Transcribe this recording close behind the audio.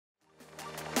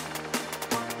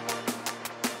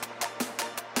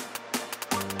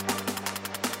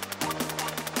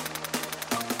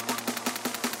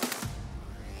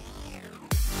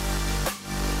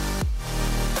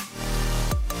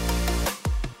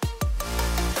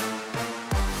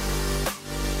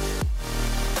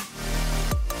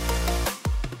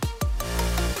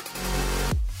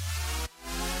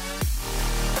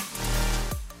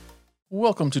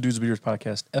Welcome to Dudes Beers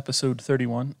Podcast, episode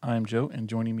 31. I'm Joe, and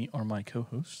joining me are my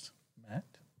co-hosts, Matt.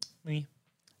 Me.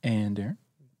 And Darren.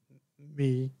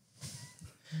 Me.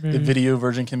 The video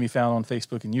version can be found on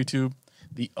Facebook and YouTube.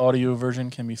 The audio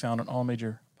version can be found on all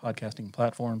major podcasting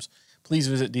platforms. Please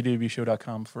visit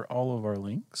dwbshow.com for all of our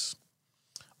links.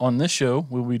 On this show,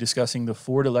 we'll be discussing the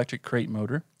Ford electric crate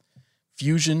motor,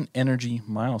 fusion energy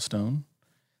milestone,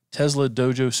 Tesla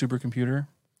Dojo supercomputer,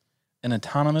 an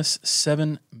autonomous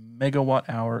 7 megawatt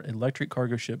hour electric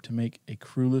cargo ship to make a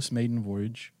crewless maiden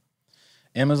voyage,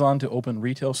 Amazon to open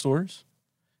retail stores,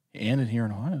 and here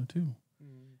in Ohio too,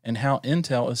 and how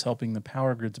Intel is helping the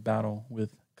power grid's battle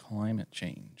with climate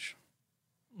change.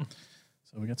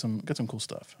 So we got some cool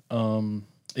stuff.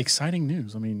 Exciting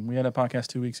news. I mean, we had a podcast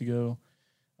 2 weeks ago.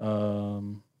 I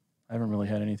haven't really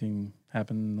had anything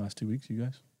happen in the last 2 weeks. You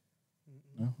guys?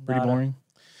 No? Pretty boring.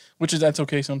 That's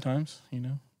okay sometimes, you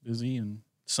know. Busy and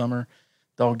summer,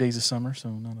 dog days of summer, so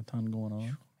not a ton going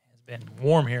on. It's been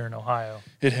warm here in Ohio.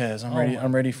 It has.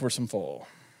 I'm ready for some fall.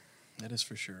 That is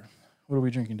for sure. What are we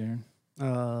drinking,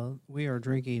 Darren? We are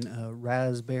drinking a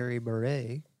raspberry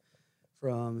beret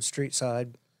from Street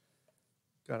Side.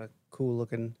 Got a cool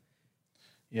looking.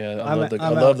 Yeah, I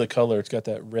love the color. It's got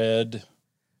that red,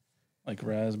 like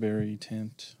raspberry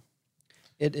tint.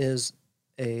 It is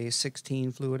a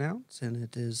 16 fluid ounce, and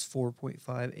it is 4.5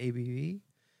 ABV,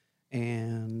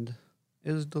 and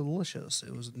it was delicious.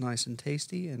 It was nice and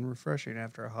tasty and refreshing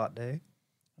after a hot day.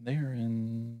 They are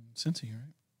in Cincy,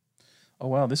 right? Oh,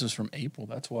 wow, this is from April.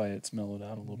 That's why it's mellowed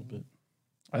out a little bit.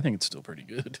 I think it's still pretty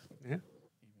good. Yeah.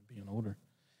 Even being older.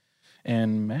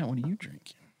 And, Matt, what are you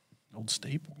drinking? Old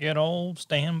staple. Good old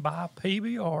standby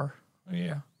PBR.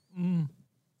 Yeah.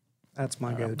 That's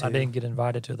my go-to. I didn't get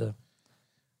invited to the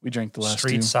We drank the last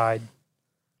Street two. Side.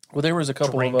 Well, there was a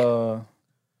couple Drink. of...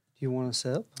 Do you want a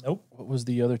sip? Nope. what was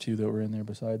the other two that were in there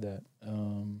beside that?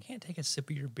 Can't take a sip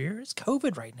of your beer. It's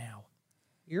COVID right now.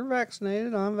 You're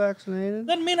vaccinated. I'm vaccinated.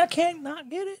 Doesn't mean I can't not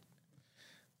get it.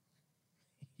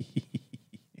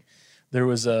 There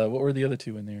was what were the other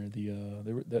two in there?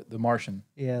 The Martian,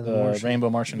 Yeah, the Martian.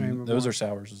 Rainbow Martian. Rainbow Those are Martian.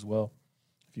 sours as well.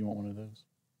 If you want one of those,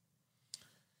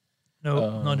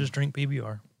 No, not just drink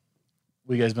PBR.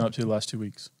 what you guys been up to the last 2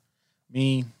 weeks?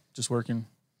 Me, just working.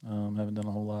 Haven't done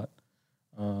a whole lot.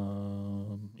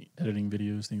 Editing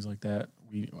videos, things like that.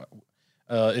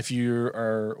 If you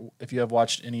have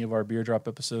watched any of our Beer Drop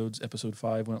episodes, episode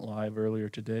 5 went live earlier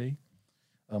today,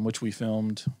 which we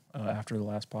filmed after the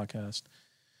last podcast.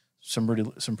 Some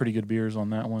pretty good beers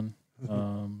on that one.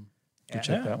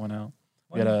 Check that one out.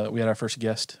 We had our first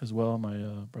guest as well. My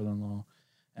brother-in-law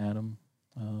Adam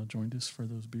joined us for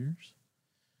those beers.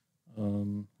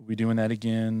 We'll be doing that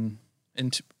again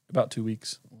in about 2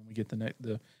 weeks when we get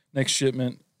the next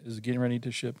shipment is getting ready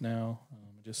to ship now.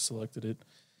 I just selected it,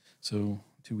 so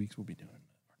 2 weeks we'll be doing our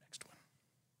next one.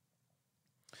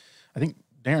 I think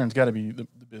Darren's got to be the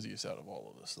busiest out of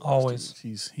all of this. Always.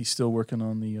 He's still working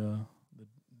on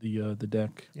the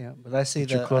deck. Yeah, but I see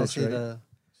But you're close, see right?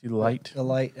 See the light. The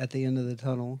light at the end of the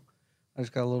tunnel. I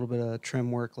just got a little bit of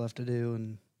trim work left to do,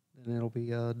 and then it'll be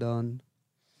done.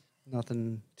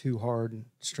 Nothing too hard and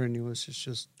strenuous. It's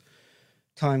just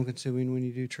time consuming when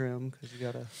you do trim because you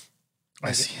gotta.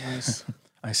 Nice.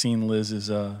 I seen Liz's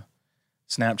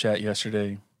Snapchat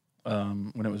yesterday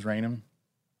when it was raining,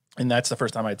 and that's the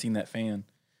first time I'd seen that fan,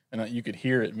 and you could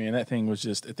hear it. Man, that thing was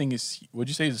just. I think it's. What'd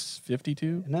you say? It's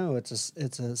 52. No, it's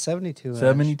a 72.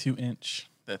 72 inch.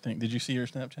 That thing. Did you see your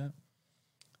Snapchat?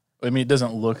 I mean, it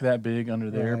doesn't look that big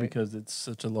under there Right. because it's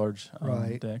such a large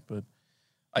Right. deck, but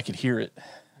I could hear it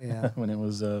Yeah. when it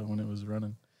was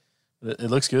running.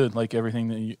 It looks good, like everything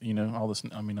that you know. All this.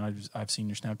 I mean, I've seen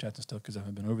your Snapchats and stuff because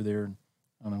I've been over there. And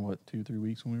I don't know what 2-3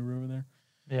 weeks when we were over there.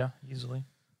 Yeah, easily.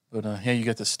 But yeah, you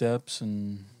got the steps,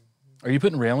 and are you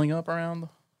putting railing up around?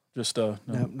 Just No,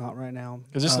 not right now.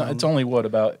 because it's only what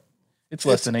about. It's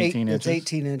less than 18 inches. It's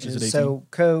 18 Is inches. it 18? So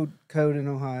code in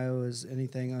Ohio is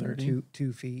anything under 30?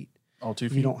 2 feet. All 2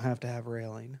 feet. You don't have to have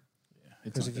railing. Yeah,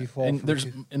 it's 'cause not if you that. fall and from there's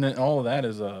two- and then all of that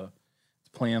is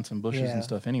plants and bushes Yeah. and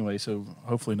stuff anyway. So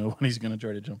hopefully nobody's going to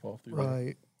try to jump off through there.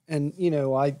 Right. And,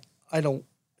 I don't,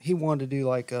 he wanted to do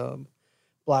like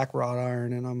black wrought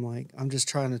iron. And I'm like, I'm just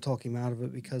trying to talk him out of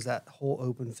it because that whole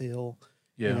open feel,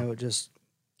 Yeah. it just,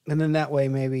 and then that way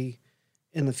maybe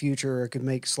in the future, it could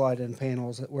make slide-in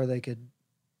panels where they could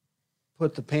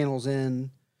put the panels in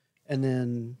and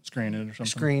then Screen it or something.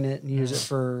 screen it and use it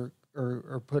for,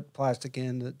 or put plastic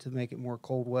in to make it more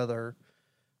cold weather.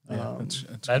 Yeah, that's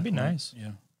That'd a be good point. nice.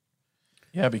 Yeah.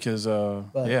 Yeah, because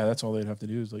that's all they'd have to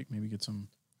do is like maybe get some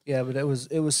Yeah, but it was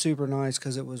super nice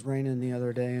because it was raining the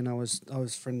other day, and I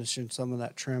was finishing some of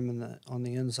that trim on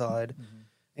the inside,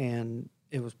 and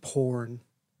it was pouring,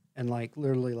 and like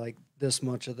literally like this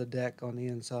much of the deck on the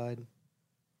inside.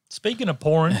 Speaking of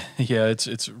pouring, Yeah,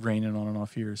 it's raining on and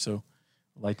off here, so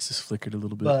lights just flickered a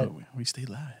little bit, but we stayed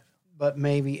live. But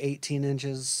maybe 18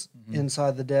 inches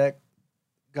inside the deck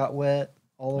got wet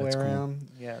all the That's way cool. around.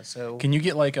 Yeah, so Can you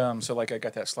get like so like I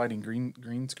got that sliding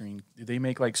green screen? Do they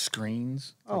make like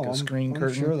screens? Like a screen I'm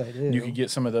curtain? sure they do. You could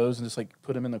get some of those and just like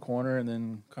put them in the corner and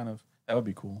then kind of that would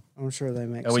be cool. I'm sure they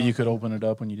make. That way you could something. open it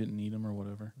up when you didn't need them or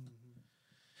whatever.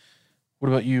 What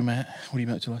about you, Matt? What have you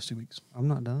been up to the last 2 weeks? I'm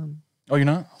not done. Oh, you're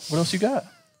not? What else you got?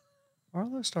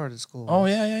 Arlo started school. Oh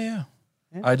yeah. Yeah.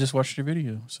 I just watched your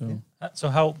video, so so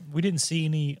how we didn't see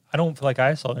any. I don't feel like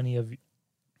I saw any of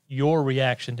your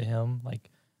reaction to him. Like,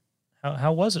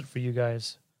 how was it for you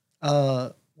guys?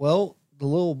 Well, the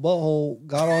little butthole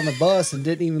got on the bus and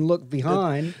didn't even look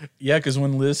behind. yeah, because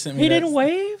when Liz sent me, He that, didn't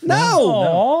wave. No.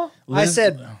 Aw. Liz,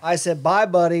 I said, bye,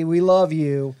 buddy. We love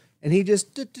you. And he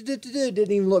just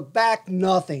didn't even look back.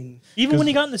 Nothing. Even when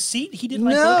he got in the seat, he didn't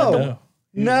like No. look at them.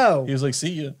 No. He was like,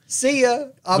 "See ya." See ya.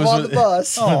 I'm Was on it- the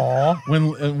bus. Aw.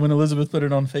 When Elizabeth put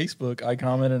it on Facebook, I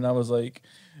commented and I was like,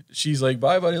 "She's like,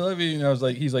 bye, buddy, love you." And I was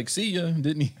like, "He's like, see ya,"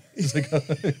 didn't he? He's like,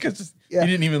 because Yeah. he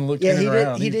didn't even look. Yeah, turn he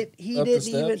around. did. He didn't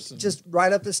even just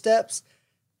right up the steps.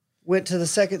 Went to the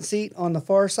second seat on the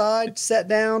far side, sat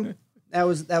down. That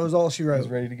was all she was wrote.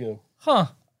 ready to go. Huh.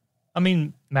 I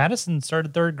mean, Madison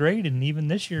started 3rd grade, and even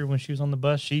this year when she was on the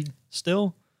bus, she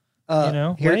still,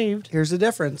 waved. Here's the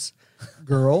difference: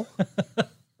 girl,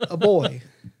 a boy.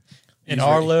 And He's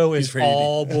Arlo ready- is he's ready to-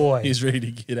 all boy. He's ready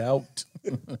to get out.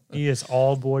 He is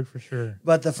all boy for sure.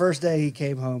 But the first day he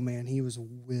came home, man, he was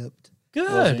whipped.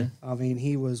 Good. I mean,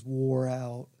 he was wore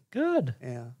out. Good.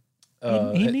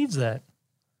 Yeah. He needs that.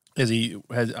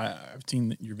 I've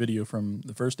seen your video from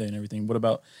the first day and everything. What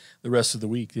about the rest of the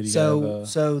week? Did he So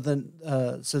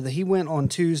have? he went on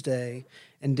Tuesday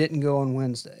and didn't go on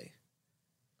Wednesday,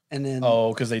 and then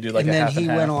Because they do like and a then half he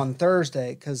and half. went on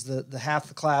Thursday because the half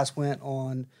the class went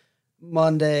on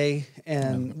Monday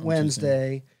and on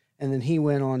Wednesday, and then he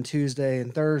went on Tuesday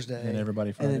and Thursday, And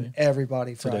everybody Friday. and then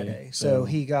everybody Today. Friday. So So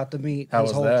he got to meet how his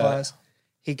was whole that? class.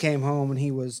 He came home and he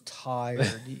was tired.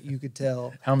 You could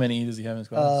tell. How many does he have in his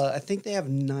class? I think they have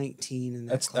 19 in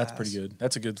that class. That's pretty good.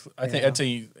 That's a good. I think Yeah. I'd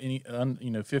say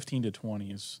 15 to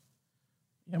 20 is.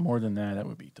 Yeah, more than that, that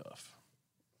would be tough.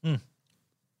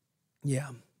 Yeah,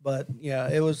 but yeah,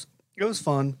 it was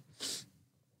fun.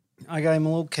 I got him a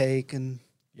little cake and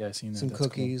Yeah, I seen that. some That's cool.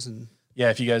 cookies and Yeah,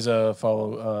 if you guys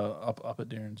follow up at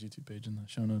Darren's YouTube page in the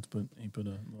show notes, but he put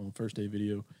a little first day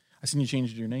video. I seen you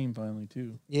changed your name finally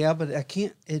too. yeah, but I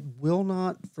can't. It will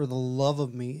not, for the love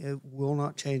of me, it will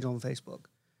not change on Facebook.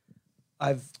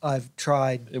 I've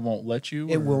tried. It won't let you.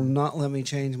 It or- will not let me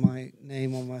change my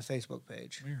name on my Facebook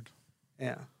page. Weird.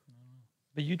 Yeah.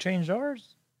 But you changed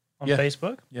ours on Yeah.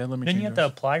 Facebook? Yeah, let me. Didn't change you have to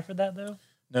yours. apply for that, though?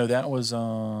 No, that was.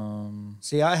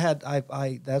 See,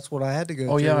 I that's what I had to go.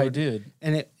 Oh yeah, through. I did.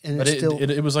 And it But it's still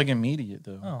it was like immediate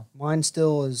though. Oh. mine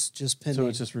still is just pending. So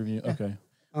it's just review. Okay.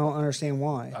 I don't understand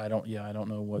why. I don't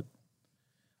know what.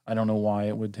 I don't know why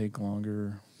it would take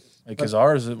longer. Because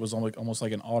ours it was almost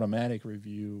like an automatic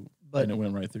review, But- and it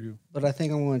went right through. But I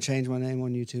think I'm going to change my name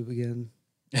on YouTube again.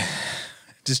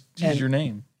 Just use And- your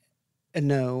name. And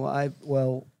no,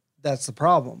 that's the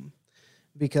problem,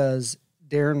 because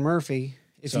Darren Murphy.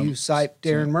 If Some- you type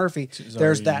Darren some- Murphy, is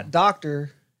there's already- that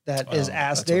doctor that is Oh,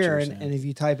 Ask that's what you're Darren, saying. and if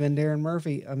you type in Darren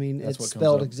Murphy, I mean, That's it's what comes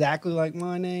spelled up. exactly like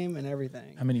my name and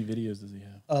everything. How many videos does he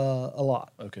have? A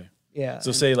lot, Okay. yeah.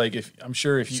 So say like if I'm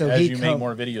sure if you So as he you make come-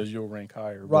 more videos you'll rank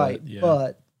higher. right, But, yeah.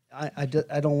 but I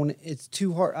don't want. It's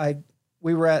too hard.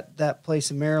 We were at that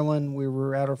place in Maryland. We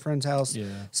were at our friend's house. Yeah.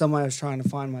 Somebody was trying to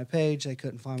find my page. They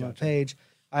couldn't find my Gotcha. page.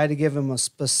 I had to give them a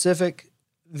specific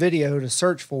video to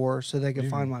search for so they could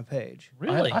find my page.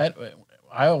 Really?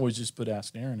 I always just put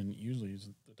Ask Darren and it usually is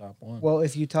the top one. Well,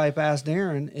 if you type Ask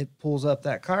Darren, it pulls up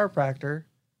that chiropractor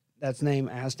that's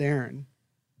named Ask Darren.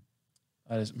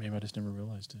 Maybe I just never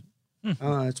realized it.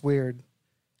 It's weird.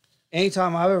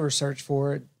 Anytime I've ever searched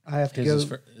for it, I have to His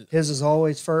go. is His is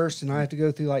always first, and I have to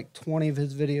go through like 20 of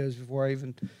his videos before I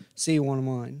even see one of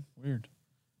mine. weird.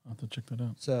 I'll have to check that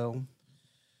out. So,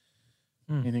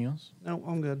 Anything else? no,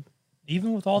 I'm good.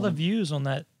 Even with all the views on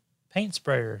that paint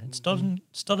sprayer, it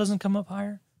still doesn't come up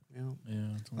higher? Yeah. Yeah.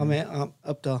 it's I mean, I'm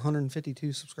up to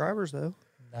 152 subscribers though.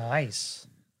 Nice.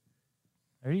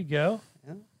 There you go.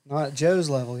 Yeah. Not at Joe's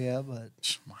level yet, but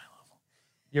my level.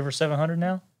 You ever 700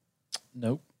 now?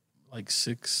 Nope. Like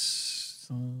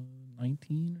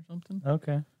 619 or something.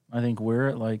 Okay. I think we're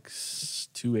at like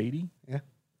 280. Yeah.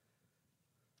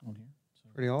 On here. So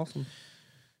Pretty awesome.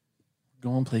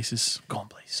 going places,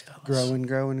 fellas.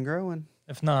 Growing.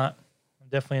 If not, I'm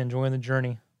definitely enjoying the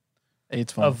journey Hey,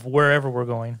 it's fun. of wherever we're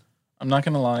going. I'm not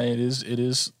gonna lie. It is.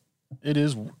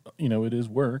 You know, it is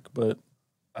work, but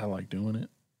I like doing it.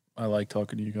 I like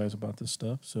talking to you guys about this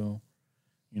stuff. So,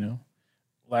 you know,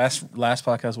 last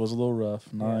podcast was a little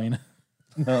rough. 9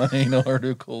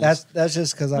 articles. That's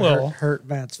just because I Well- hurt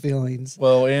Matt's feelings.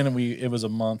 well, and it was a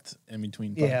month in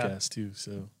between Yeah. podcasts too.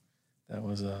 So that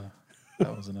was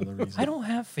another reason. I don't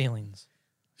have feelings.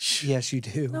 Yes, you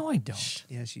do. No, I don't.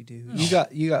 Yes, you do. No.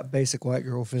 You got basic white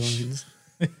girl feelings.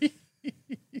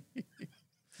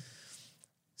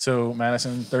 So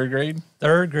Madison, 3rd grade.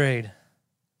 Third grade.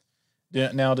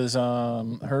 Now does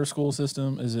her school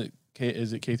system is it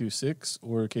K through 6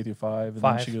 or K through 5? And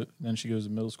 5. Then she goes to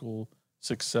middle school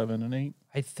 6, 7, and 8.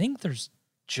 I think there's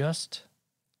just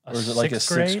a Or is it like a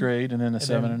 6th grade and then a and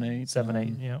 7 then and 8? 7,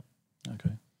 8. Yep.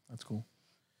 Okay, that's cool.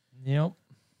 Yep.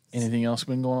 Anything else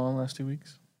been going on the last 2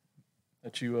 weeks?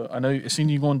 That you I know I've seen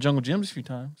you going to Jungle Gyms a few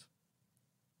times.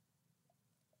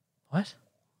 What?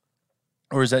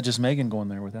 Or is that just Megan going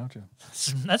there without you?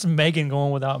 That's Megan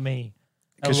going without me.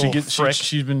 That Because little frick.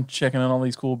 she's been checking out all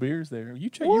these cool beers there.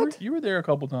 You were there a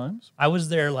couple times. I was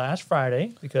there last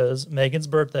Friday because Megan's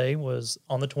birthday was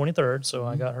on the 23rd, so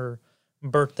I got her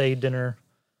birthday dinner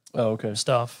Oh, okay.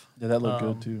 stuff. Yeah, that looked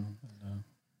Um, good too.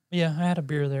 Yeah, I had a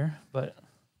beer there, but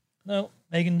no,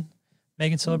 Megan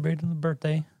celebrated the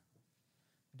birthday.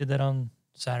 Did that on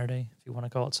Saturday, if you want to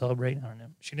call it celebrate. I don't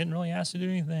know. She didn't really ask to do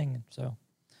anything, so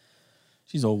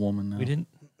She's an old woman now. we didn't.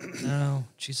 No,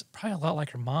 she's probably a lot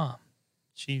like her mom.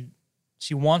 She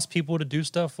wants people to do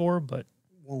stuff for her, but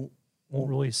Won't. won't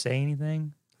really say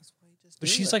anything. That's why you just But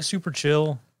do she's it. like super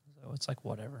chill, so it's like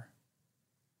whatever.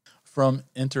 From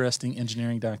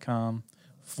interestingengineering.com,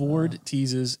 Ford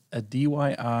teases a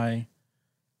DIY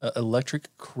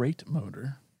electric crate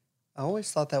motor. I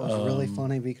always thought that was really Um,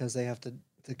 funny because they have to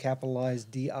capitalize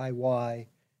DIY,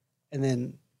 and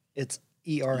then it's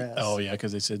ERS. Oh yeah,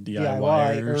 because they said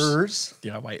DIYers. DIYers.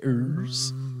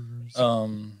 DIYers.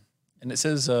 And it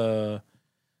says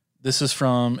it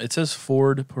says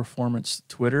Ford Performance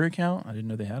Twitter account. I didn't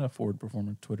know they had a Ford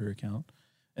Performance Twitter account.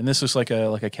 And this is like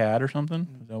a CAD or something.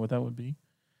 Is that what that would be?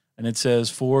 And it says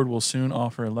Ford will soon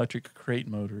offer electric crate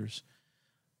motors.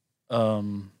 I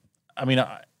mean,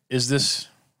 is this?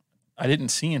 I didn't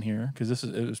see in here because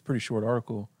it was a pretty short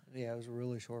article. Yeah, it was a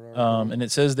really short article. And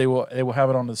it says they will have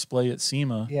it on display at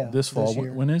SEMA Yeah, this fall. this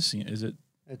year. When is SEMA? Is it?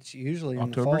 It's usually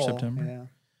October, in the fall. September?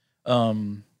 Yeah.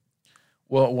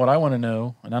 Well, what I want to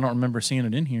know, and I don't remember seeing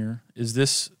it in here, is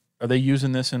this? Are they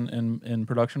using this in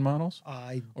production models,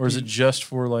 or is it just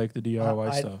for like the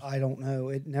DIY stuff? I don't know.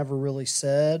 It never really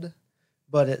said,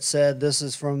 but it said this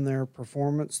is from their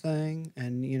performance thing,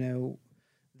 and you know,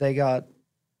 they got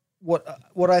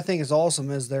what I think is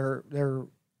awesome is they're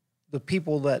the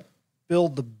people that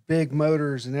build the big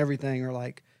motors and everything are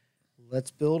like,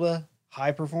 let's build a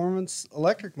high performance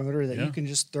electric motor that Yeah. you can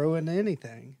just throw into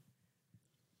anything.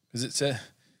 Because it said,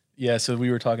 yeah. So we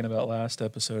were talking about last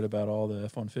episode about all the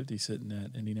F-150 sitting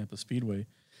at Indianapolis Speedway.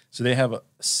 So they have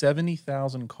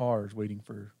 70,000 cars waiting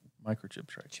for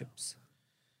microchips right now. Chips.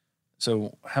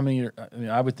 So how many? I mean,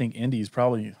 I would think Indy is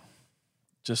probably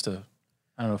just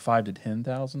I don't know, 5,000 to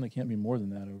 10,000. They can't be more than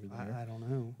that over there. I don't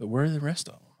know. But where are the rest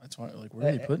of them? That's why, like, where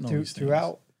are they putting all these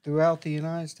things? throughout the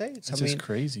United States? It's I just mean,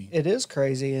 crazy. it is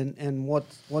crazy, and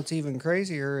what's even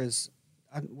crazier is,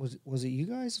 was it you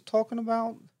guys talking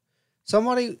about?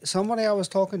 Somebody I was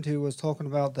talking to was talking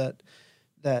about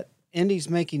that Indy's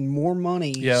making more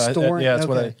money. storing. That's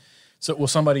what I. okay. So, well,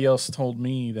 somebody else told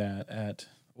me that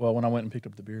when I went and picked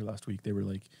up the beer last week, they were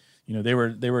like, you know, they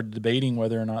were debating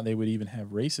whether or not they would even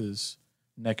have races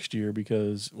next year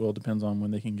because, well, it depends on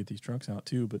when they can get these trucks out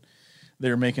too. But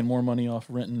they're making more money off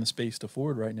renting the space to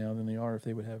Ford right now than they are if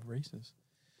they would have races.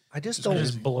 I just It's It don't.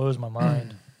 crazy. just blows my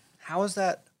mind. How is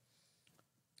that?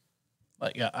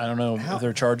 Like, I don't know How- if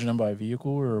they're charging them by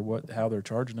vehicle or how they're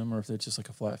charging them, or if it's just like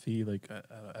a flat fee. Like, I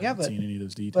Yeah, haven't but- seen any of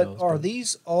those details. But are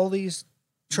these all these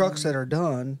trucks that are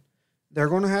done? They're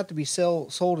going to have to be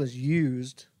sold as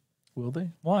used, will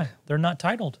they? Why? They're not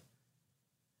titled.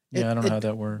 Yeah, I don't it- know how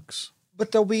that works.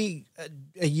 but they'll be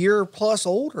a year plus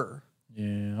older.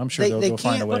 Yeah, I'm sure They they'll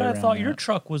find a can't- way But I around thought that. your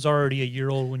truck was already a year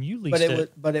old when you leased But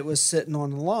it. but it was sitting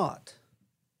on the lot.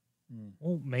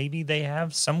 Well, maybe they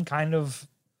have some kind of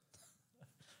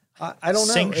I don't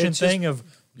know. sanction It's just- thing of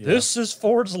this is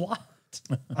Ford's lot.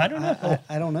 I don't know.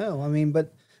 I don't know. I mean,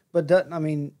 but doesn't, I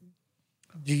mean,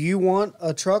 do you want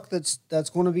a truck that's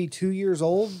going to be 2 years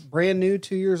old, brand new,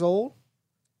 2 years old?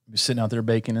 be sitting out there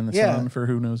baking in the Yeah. sun for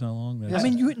who knows how long. I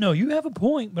mean, you have a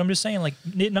point, but I'm just saying, like,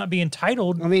 it not being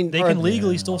titled, I mean, they are- can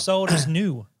legally still sell it as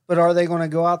new. But are they going to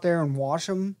go out there and wash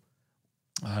them?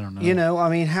 I don't know. You know, I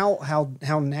mean, how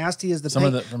nasty is the some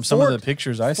paint? of the from some of the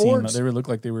pictures I seen, Ford's- they looked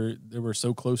like they were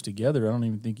so close together. I don't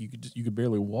even think you could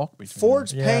barely walk between.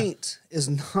 Ford's Yeah. paint is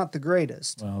not the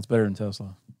greatest. them. Well, it's better than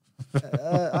Tesla.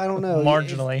 I don't know.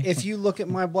 Marginally. If you look at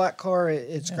my black car,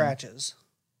 it scratches.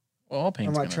 Well, all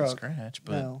paint's my gonna truck. scratch,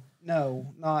 but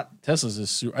No, not. Tesla's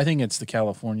is. I think it's the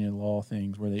California law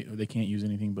things where they can't use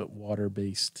anything but water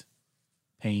based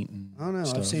paint. And I don't know.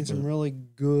 stuff, I've seen some but really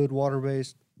good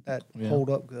water-based that Yeah. hold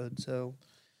up good. So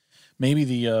maybe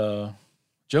the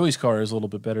Joey's car is a little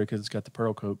bit better because it's got the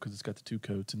pearl coat because it's got the 2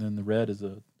 coats, and then the red is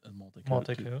a multi-coat.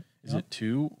 Multi-coat. Is it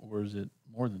 2 or is it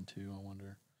more than 2? I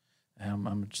wonder how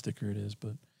much thicker it is.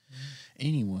 But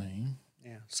anyway,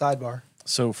 yeah. Sidebar.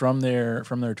 so from their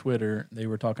Twitter, they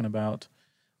were talking about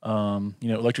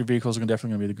electric vehicles are definitely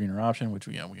going to be the greener option, which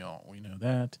we know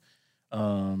that.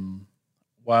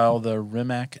 While the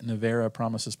Rimac Navara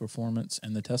promises performance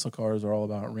and the Tesla cars are all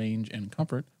about range and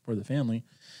comfort for the family,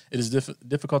 it is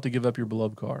difficult to give up your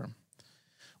beloved car.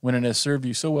 When it has served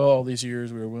you so well all these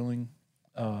years, we are willing,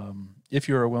 if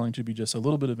you are willing to be just a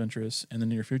little bit of interest, in the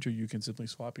near future, you can simply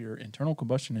swap your internal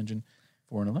combustion engine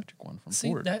for an electric one from See,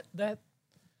 Ford. that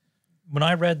when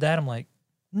I read that, I'm like,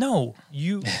 no,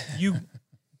 you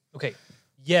okay.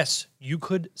 Yes, you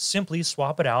could simply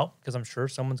swap it out because I'm sure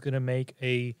someone's going to make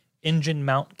a engine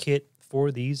mount kit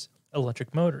for these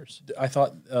electric motors. I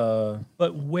thought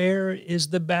But where is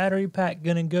the battery pack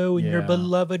going to go in your Yeah.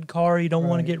 beloved car you don't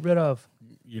want to Right. get rid of?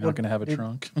 you're not going to have a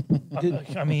trunk.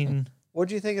 I mean, What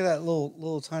do you think of that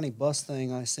little tiny bus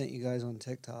thing I sent you guys on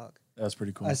TikTok? That's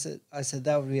pretty cool. I said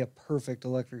that would be a perfect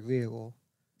electric vehicle.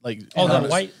 Like that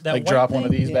white drop one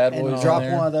of thing? these bad and boys in drop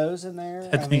there. one of those in there.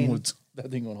 That I thing mean,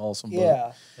 would haul some butt.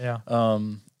 yeah. yeah.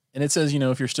 And it says,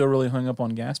 if you're still really hung up on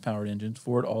gas-powered engines,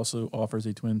 Ford also offers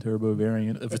a twin-turbo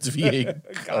variant of its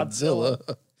V8 Godzilla.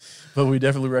 But we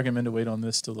definitely recommend to wait on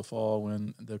this till the fall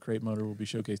when the crate motor will be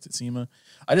showcased at SEMA.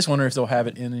 I just wonder if they'll have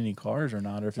it in any cars or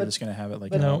not, or if they're just going to have it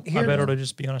like but No, here- I bet it'll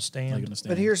just be on a stand. like in a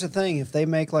stand. But here's the thing: if they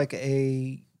make like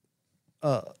a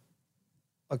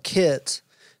kit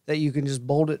that you can just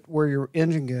bolt it where your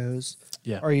engine goes,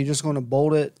 Yeah. are you just going to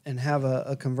bolt it and have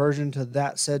a conversion to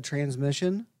that said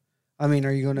transmission? I mean,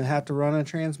 are you going to have to run a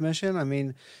transmission? I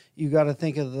mean, you got to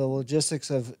think of the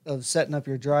logistics of setting up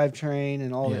your drivetrain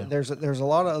and all Yeah. that. There's a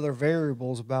lot of other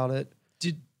variables about it.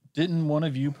 Didn't one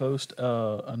of you post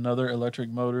another electric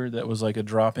motor that was like a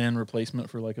drop-in replacement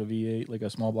for like a V8, like a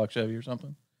small block Chevy or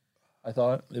something? I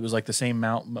thought it was like the same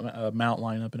mount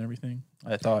lineup and everything.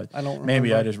 I thought I don't maybe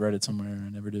I remember. just read it somewhere and I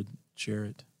never did share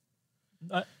it.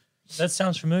 That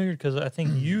sounds familiar because I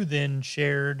think you then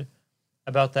shared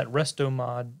about that Resto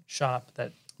Mod shop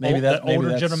that Maybe that maybe older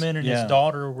that's- gentleman and yeah. his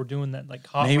daughter were doing that like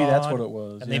hot Maybe that's rod, what it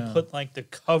was. and yeah. they put like the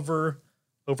cover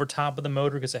over top of the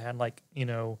motor because it had like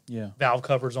yeah. valve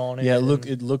covers on it. Yeah, and-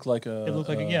 it looked like a It looked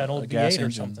like an old gas V8 or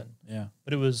engine. something. Yeah.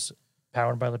 but it was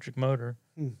powered by electric motor.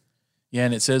 Yeah,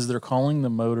 and it says they're calling the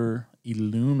motor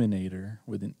Illuminator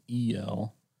with an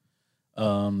EL.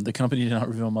 The company did not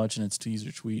reveal much in its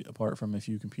teaser tweet apart from a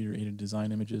few computer-aided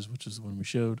design images, which is the one we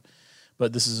showed.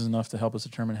 But this is enough to help us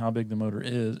determine how big the motor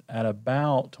is. At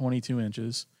about 22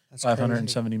 inches, That's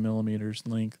 570 millimeters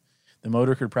length, the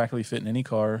motor could practically fit in any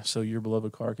car, so your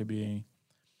beloved car could be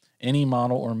any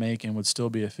model or make and would still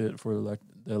be a fit for the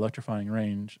electrifying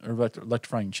range or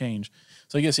electrifying change.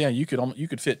 So I guess you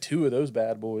could fit 2 of those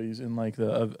bad boys in like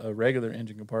a regular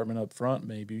engine compartment up front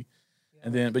maybe,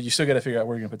 and then but you still got to figure out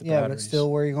where you're gonna put the Yeah, batteries. but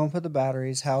still, where are you going to put the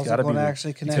batteries? How's it Gotta going be to the- actually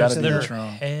it's connect gotta to be the They're the?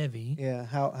 trunk. heavy. Yeah,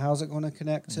 how's it going to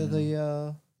connect to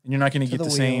the? And you're not going to to get the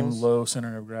the same wheels. low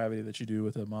center of gravity that you do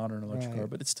with a modern electric car, Right.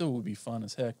 but it still would be fun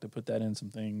as heck to put that in some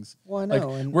things. Well, I Like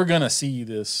know, and we're gonna see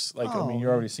this. Like I Oh, mean, you're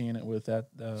yeah. already seeing it with that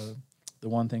the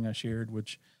one thing I shared,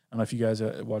 which I don't know if you guys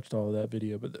watched all of that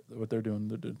video, but what they're doing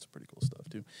some pretty cool stuff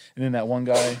too. And then that one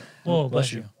guy, Whoa,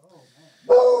 bless you.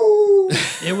 Woo!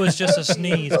 It was just a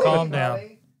sneeze. Calm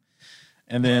down.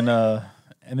 and then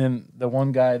the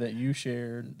one guy that you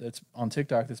shared that's on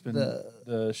TikTok that's been is it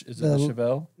the- a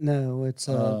Chevelle No, it's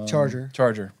a Charger.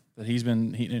 Charger. But he was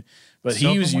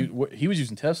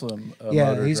using Tesla. Yeah,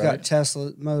 motors, he's right? got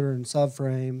Tesla motor and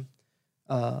subframe.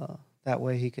 That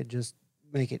way he could just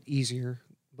make it easier.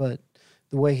 But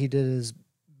the way he did his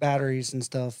batteries and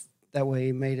stuff, that way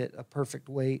he made it a perfect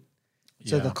weight.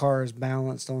 So the Yeah. car is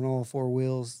balanced on all 4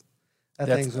 wheels. That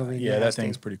That's- thing's gonna be yeah, that nasty.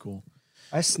 thing's pretty cool.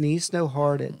 I sneezed so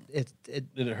hard it Did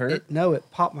it hurt? no, it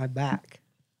popped my back.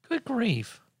 Good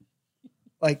grief.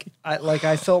 Like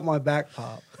I felt my back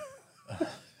pop.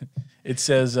 It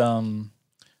says,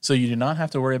 so you do not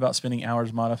have to worry about spending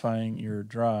hours modifying your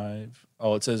drive.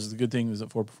 Oh, it says the good thing is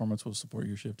that Ford Performance will support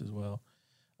your shift as well.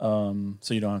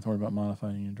 So you don't have to worry about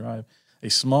modifying your drive. A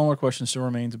smaller question still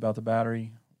remains about the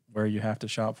battery, where you have to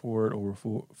shop for it, or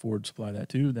Ford supply that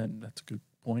too. That's a good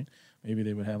point. Maybe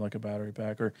they would have like a battery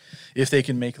pack, or if they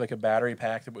can make like a battery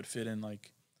pack that would fit in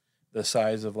like the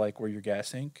size of like where your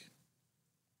gas tank,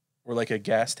 or like a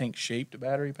gas tank shaped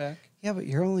battery pack. Yeah, but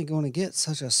you're only going to get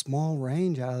such a small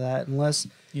range out of that unless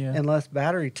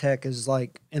battery tech is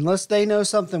like, unless they know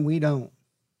something we don't.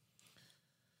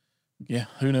 Yeah,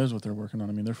 who knows what they're working on?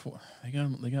 I mean,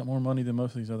 they got more money than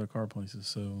most of these other car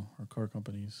places, or car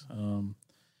companies.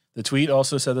 The tweet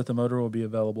also said that the motor will be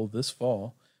available this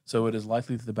fall, so it is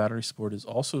likely that the battery support is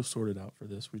also sorted out for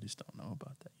this. We just don't know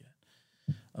about that yet.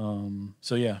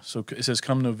 So it says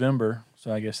come November.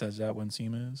 So I guess that's that when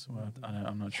SEMA is. Well,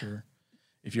 I'm not sure.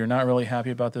 If you're not really happy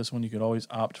about this one, you could always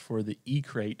opt for the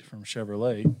E-Crate from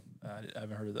Chevrolet. I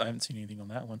haven't heard of that. I haven't seen anything on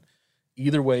that one.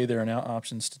 Either way, there are now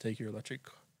options to take your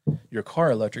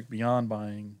car electric beyond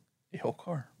buying a whole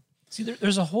car. See,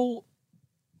 there's a whole.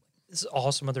 This is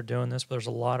awesome that they're doing this, but there's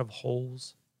a lot of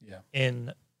holes. Yeah.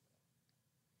 In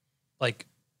like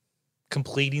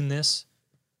completing this.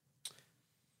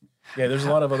 Yeah, there's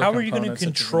a lot of other. How are you going to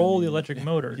control the electric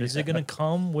motor? Is it going to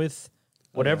come with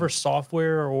whatever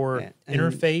software or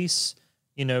interface,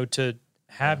 to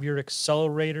have your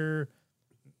accelerator?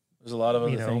 There's a lot of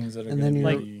other things that are. And then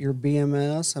your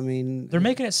BMS. I mean, they're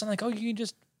making it sound like, you can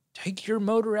just take your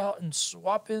motor out and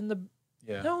swap in the.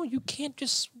 Yeah. No, you can't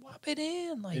just swap it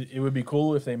in. Like it would be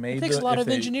cool if they made. It takes a lot of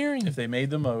engineering. If they made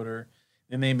the motor,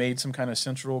 then they made some kind of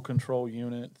central control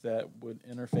unit that would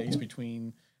interface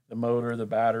between the motor, the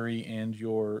battery, and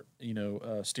your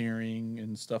steering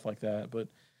and stuff like that. But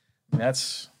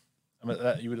it's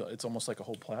almost like a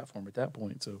whole platform at that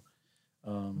point. So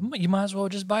you might as well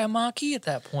just buy a Mach-E at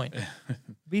that point.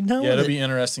 Be done. Yeah, it'll be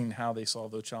interesting how they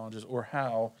solve those challenges, or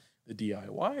how the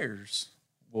DIYers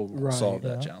will solve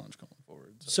that challenge going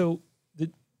forward. So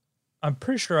I'm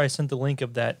pretty sure I sent the link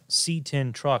of that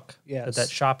C10 truck that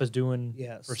shop is doing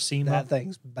for SEMA. That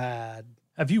thing's bad.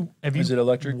 Have you Is it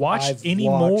electric? watched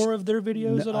more of their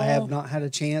videos at all? I have not had a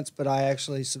chance, but I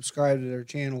actually subscribe to their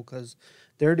channel because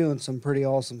they're doing some pretty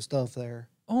awesome stuff there.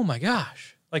 Oh my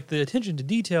gosh. Like the attention to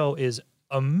detail is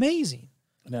amazing.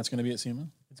 And that's going to be at SEMA?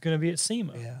 It's going to be at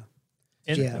SEMA. Yeah.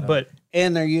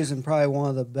 And they're using probably one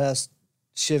of the best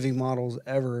Chevy models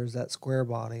ever is that square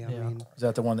body. I mean, is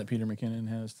that the one that Peter McKinnon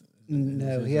has?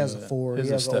 No, he has a Ford. He's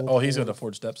he's got a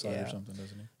Ford Stepside or something,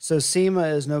 doesn't he? So SEMA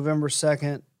is November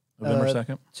 2nd.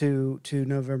 November 2nd? To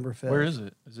November 5th. Where is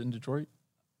it? Is it in Detroit?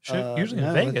 Usually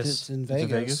in Vegas. It's in Vegas.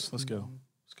 It's in Vegas? Let's go.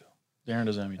 Darren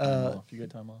doesn't have any time off. You got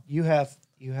time off? You have to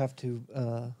You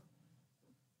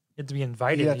have to be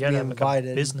invited. You have to be have invited.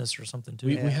 Like a business or something too.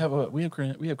 We have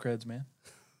creds, man.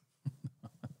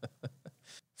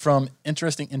 From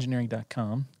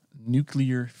interestingengineering.com,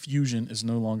 nuclear fusion is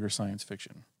no longer science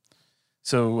fiction.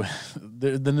 So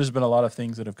then there's been a lot of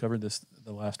things that have covered this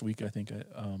the last week, I think,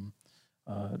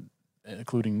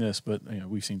 including this. But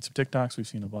we've seen some TikToks, we've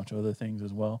seen a bunch of other things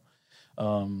as well.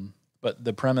 But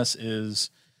the premise is,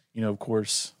 of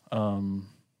course,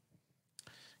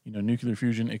 nuclear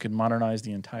fusion, it could modernize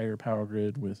the entire power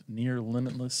grid with near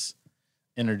limitless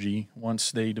energy once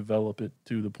they develop it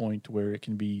to the point where it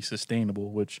can be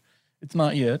sustainable, which it's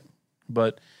not yet.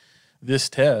 But this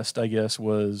test, I guess,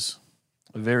 was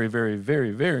a very, very,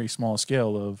 very, very small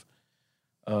scale of,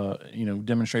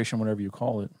 demonstration, whatever you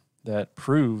call it, that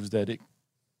proves that it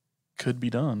could be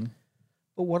done.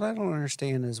 But what I don't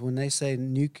understand is when they say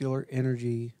nuclear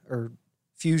energy or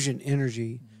fusion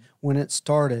energy, when it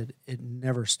started, it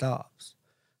never stops.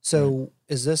 So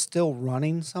is this still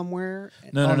running somewhere?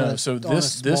 No. So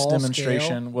this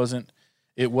demonstration wasn't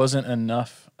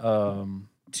enough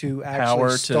to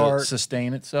power start to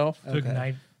sustain itself. To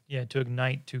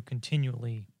ignite to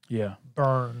continually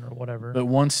burn or whatever. But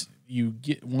once you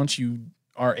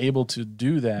are able to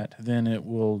do that, then it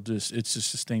just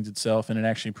sustains itself, and it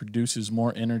actually produces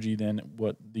more energy than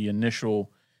what the initial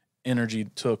energy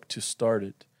took to start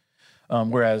it.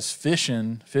 Whereas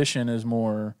fission is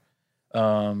more,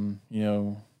 isn't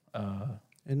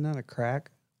that a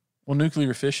crack? Well,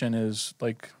 nuclear fission is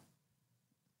like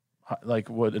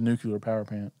what a nuclear power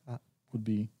plant would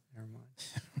be. Never mind.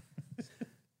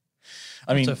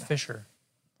 I mean, it's a fissure.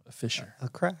 A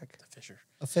crack. A fissure.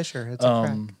 It's a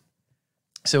crack.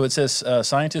 So it says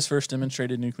scientists first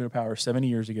demonstrated nuclear power 70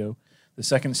 years ago. The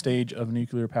second stage of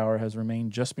nuclear power has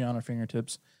remained just beyond our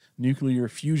fingertips, nuclear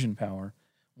fusion power,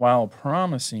 while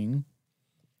promising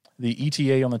the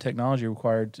ETA on the technology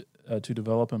required to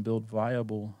develop and build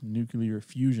viable nuclear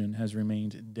fusion has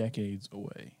remained decades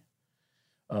away.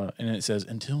 And it says,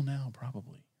 until now,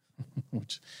 probably.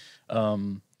 which,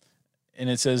 and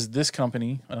it says this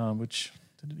company, which,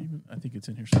 did it even, I think it's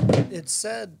in here somewhere. It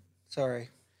said, sorry.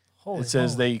 Holy It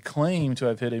says moly. they claim to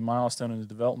have hit a milestone in the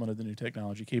development of the new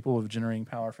technology capable of generating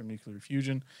power from nuclear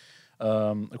fusion,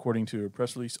 according to a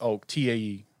press release. Oh,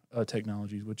 TAE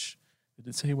Technologies, which did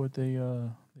it say what they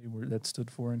were that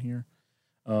stood for in here?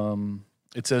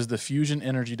 It says the fusion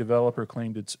energy developer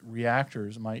claimed its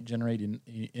reactors might generate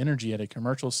energy at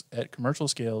commercial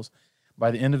scales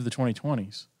by the end of the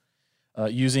 2020s,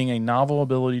 using a novel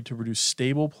ability to produce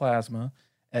stable plasma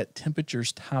at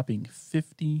temperatures topping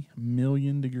 50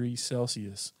 million degrees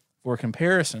Celsius. For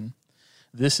comparison,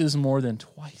 this is more than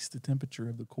twice the temperature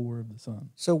of the core of the sun.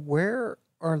 So where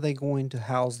are they going to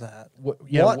house that? What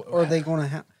Are they going to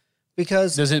have?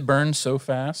 Because does it burn so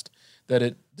fast that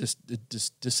it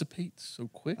just dissipates so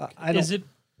quick? I don't.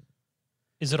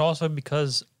 Is it also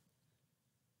because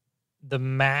the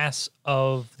mass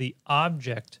of the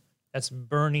object that's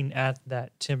burning at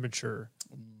that temperature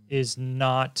is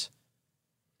not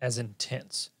as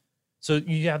intense? So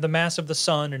you have the mass of the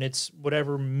sun, and it's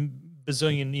whatever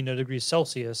bazillion degrees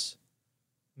Celsius,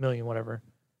 million whatever.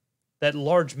 That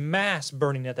large mass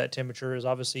burning at that temperature is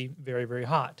obviously very, very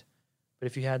hot. But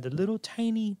if you had the little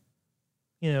tiny,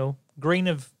 grain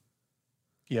of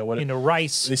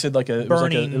rice, they said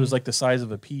it was like the size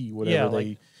of a pea.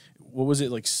 Whatever what was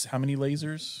it, like? How many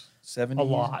lasers? 70? a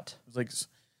lot. It was like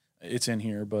it's in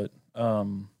here, but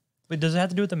But does it have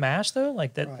to do with the mass though?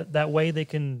 Like that Right. that way they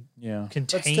can yeah.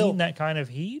 contain still- that kind of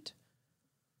heat?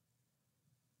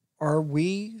 Are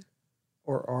we,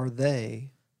 or are they,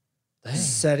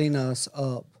 setting us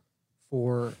up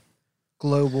for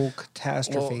global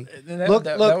catastrophe? Look!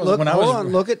 Hold on.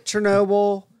 Look at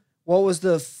Chernobyl. What was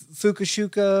the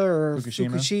Fukushima or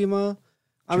Fukushima? Fukushima?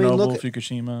 I Chernobyl, mean, look,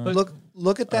 Fukushima.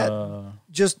 look at that.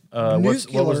 Just what was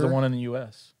the nuclear. one in the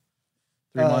U.S.?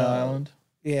 3 Mile Uh, Island.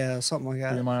 Yeah, something like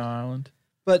 3 that. Mile Island.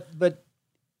 But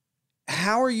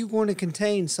how are you going to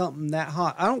contain something that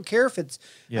hot? I don't care if it's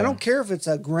Yeah. I don't care if it's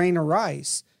a grain of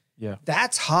rice. Yeah.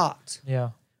 That's hot. Yeah.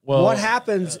 Well, What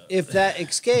happens if that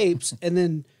escapes and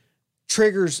then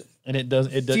triggers and it does.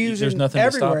 fusion There's nothing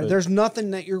everywhere? to stop it. There's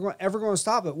nothing that you're ever going to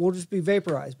stop it. We'll just be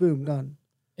vaporized. Boom, done.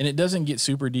 And it doesn't get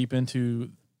super deep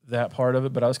into that part of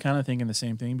it, but I was kind of thinking the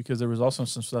same thing because there was also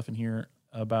some stuff in here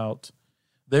about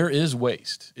there is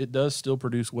waste. It does still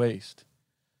produce waste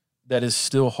that is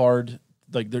still hard.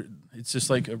 Like it's just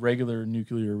like a regular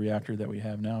nuclear reactor that we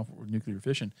have now for nuclear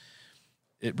fission.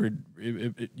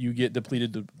 You get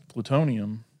depleted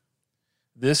plutonium.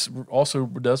 This also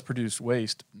does produce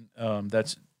waste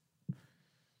that's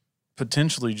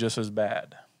potentially just as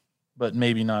bad, but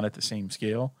maybe not at the same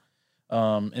scale.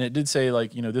 And it did say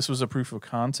this was a proof of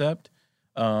concept,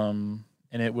 and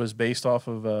it was based off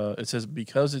of it says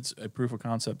because it's a proof of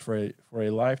concept for a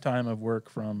lifetime of work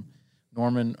from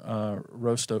Norman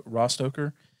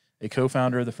Rostoker, a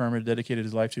co-founder of the firm, had dedicated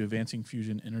his life to advancing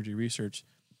fusion energy research.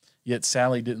 Yet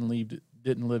Sally didn't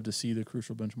live to see the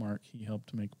crucial benchmark he helped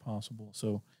to make possible.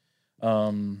 So,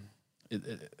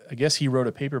 I guess he wrote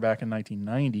a paper back in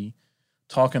 1990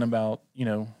 talking about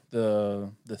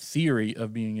the theory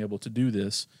of being able to do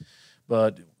this,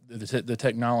 but the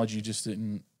technology just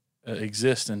didn't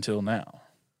exist until now.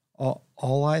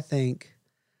 All I think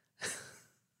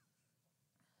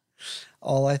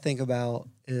about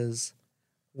is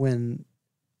when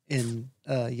in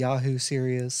Yahoo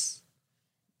Serious,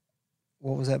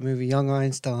 what was that movie, Young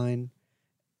Einstein,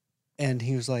 and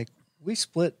he was like, we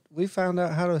found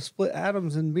out how to split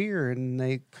atoms in beer, and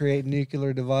they create a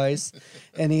nuclear device,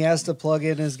 and he has to plug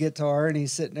in his guitar, and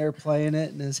he's sitting there playing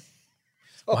it, and his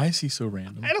Why is he so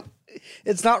random?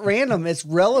 it's not random, it's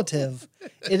relative.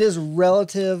 It is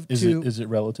relative to Is it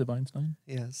relative, Einstein?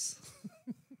 yes.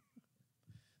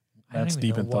 I don't That's even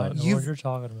deep know in what thought. in the world you're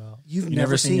talking about. You've You never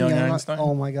never seen seen Young Young Einstein?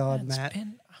 Oh my God, It's Matt!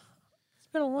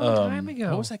 been a long time ago.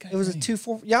 What was that guy? It was a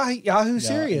 2-4 Yahoo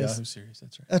Serious. Yahoo Serious.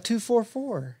 That's right. A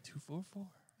 244. 244.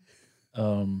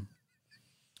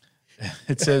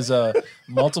 It says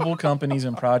multiple companies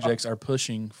and projects are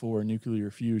pushing for nuclear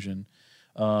fusion.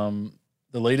 The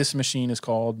latest machine is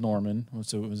called Norman,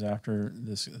 so it was after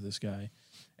this guy,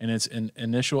 and it's an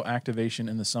initial activation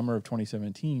in the summer of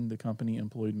 2017. The company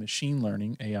employed machine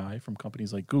learning (AI) from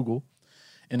companies like Google,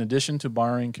 in addition to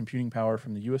borrowing computing power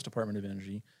from the U.S. Department of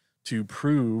Energy to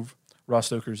prove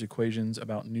Rostoker's equations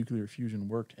about nuclear fusion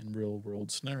worked in real-world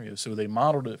scenarios. So they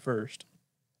modeled it first.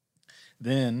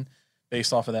 Then,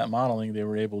 based off of that modeling, they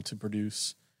were able to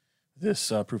produce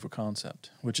this proof of concept,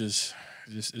 which is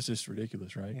just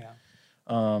ridiculous, right? Yeah.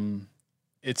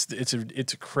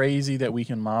 It's crazy that we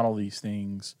can model these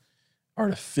things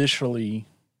artificially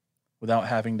without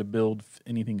having to build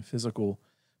anything physical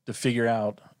to figure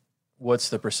out what's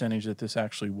the percentage that this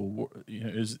actually will,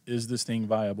 is this thing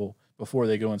viable before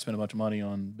they go and spend a bunch of money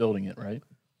on building it, right?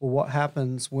 Well, what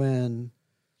happens when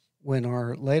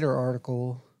our later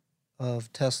article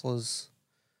of Tesla's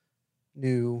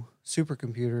new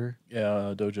supercomputer,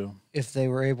 Dojo, if they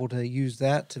were able to use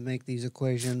that to make these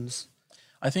equations?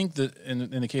 I think that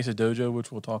in the case of Dojo,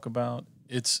 which we'll talk about,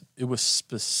 it was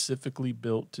specifically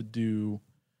built to do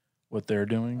what they're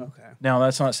doing. Okay. Now,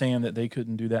 that's not saying that they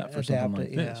couldn't do that for something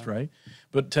like this, yeah. right?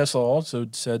 But Tesla also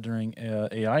said during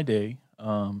AI Day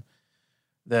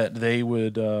that they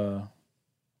would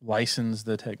license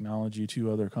the technology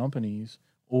to other companies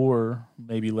or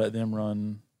maybe let them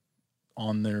run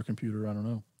on their computer. I don't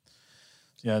know.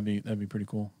 Yeah, that'd be pretty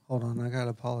cool. Hold on, I gotta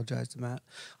apologize to Matt.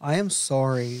 I am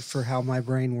sorry for how my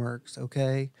brain works.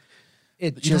 Okay, You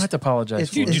don't have to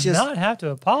apologize. You for do it. not have to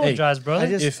apologize, brother.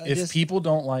 If people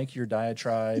don't like your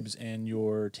diatribes and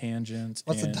your tangents,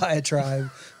 What's a and diatribe?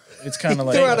 it's kind of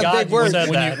like Throw out a God big you word. said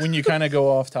that. when you kind of go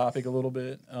off topic a little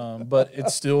bit, but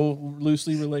it's still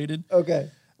loosely related. Okay,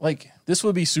 Like this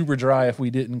would be super dry if we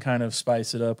didn't kind of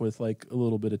spice it up with like a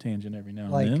little bit of tangent every now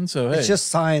Like, and then. So hey, it's just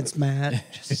science, Matt.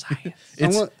 Just science.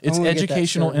 it's I wanna get that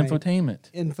educational shirt made.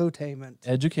 infotainment. Infotainment.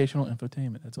 Educational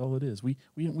infotainment. That's all it is. We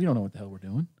don't know what the hell we're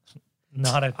doing.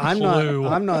 Not a I'm clue.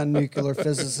 not a nuclear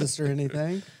physicist or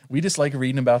anything. We just like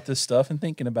reading about this stuff and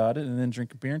thinking about it, and then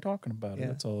drinking beer and talking about it. Yeah.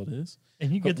 That's all it is.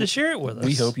 And you get to share it with us.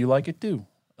 We hope you like it too.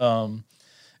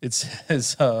 It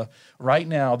says right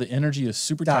now the energy is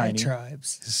super tiny.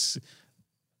 Diatribes.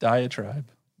 Diatribe.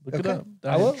 Look it Okay. up.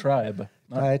 I will. Diatribe.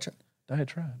 Not Diatribe.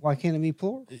 diatribe. Why can't it be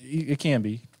plural? It can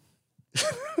be.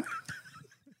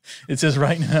 It says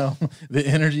right now the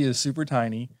energy is super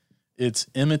tiny. It's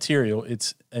immaterial.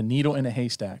 It's a needle in a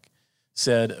haystack,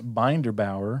 said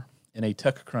Binderbauer in a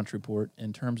TechCrunch report.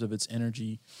 In terms of its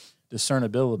energy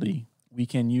discernibility, we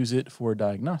can use it for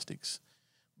diagnostics.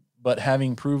 But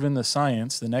having proven the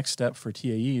science, the next step for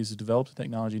TAE is to develop the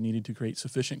technology needed to create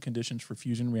sufficient conditions for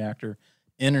fusion reactor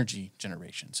energy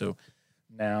generation. So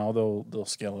now they'll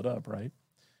scale it up, right?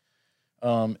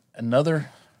 Another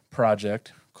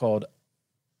project called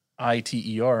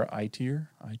ITER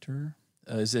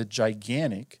is a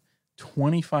gigantic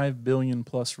 $25 billion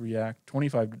plus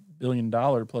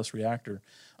reactor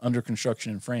under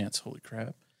construction in France. Holy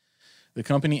crap! The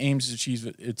company aims to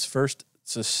achieve its first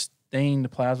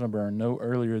sustained plasma burn no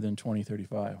earlier than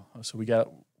 2035. So we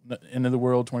got end of the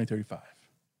world 2035.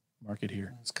 Mark it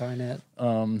here. It's Skynet.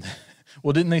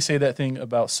 Well, didn't they say that thing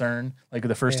about CERN? Like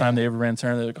the first Yeah. time they ever ran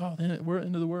CERN, they're like, "Oh, we're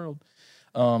into the world."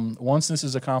 Once this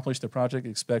is accomplished, the project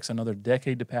expects another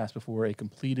decade to pass before a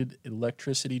completed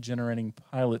electricity generating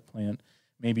pilot plant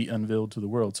may be unveiled to the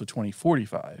world. So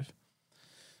 2045.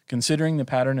 Considering the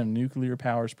pattern of nuclear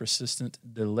power's persistent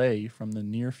delay from the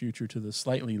near future to the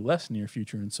slightly less near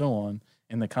future and so on,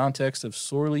 in the context of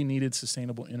sorely needed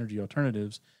sustainable energy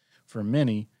alternatives, for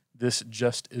many, this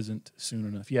just isn't soon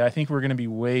enough. Yeah, I think we're going to be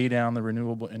way down the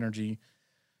renewable energy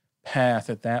path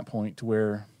at that point to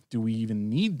where do we even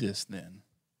need this then?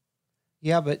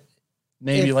 Yeah, but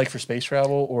Maybe If- like for space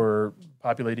travel or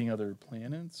populating other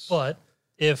planets? But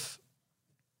if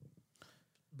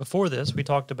before this we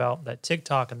talked about that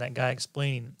TikTok and that guy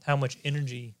explaining how much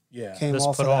energy, Yeah, came Let's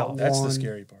off put of off. that that's the one.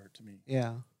 scary part to me.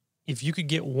 Yeah, if you could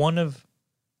get one of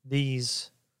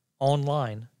these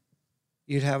online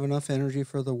you'd have enough energy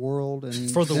for the world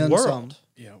and for the then world, some.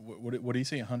 Yeah, what do you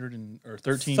say?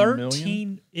 13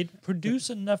 million? it produce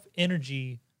enough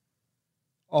energy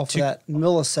Off To- that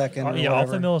millisecond. Or off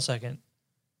the whatever. millisecond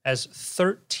as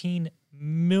 13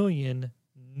 million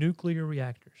nuclear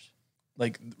reactors.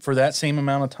 Like for that same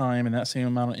amount of time and that same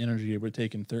amount of energy, it would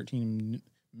take in 13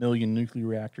 million nuclear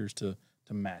reactors to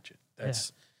match it.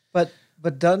 That's But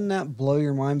doesn't that blow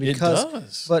your mind? it Because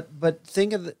does. but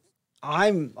think of the.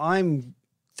 I'm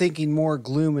thinking more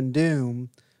gloom and doom.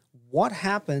 What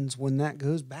happens when that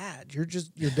goes bad? You're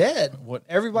dead.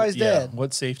 Everybody's dead.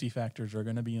 What safety factors are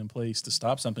going to be in place to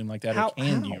stop something like that? How or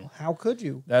can you? How could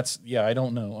you? I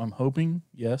don't know. I'm hoping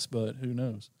yes, but who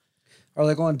knows? Are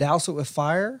they going to douse it with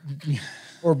fire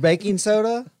or baking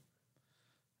soda?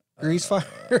 Grease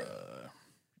fire?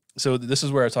 So this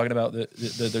is where I was talking about that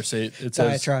they're saying it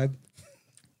says Diatribe.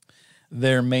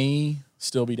 there may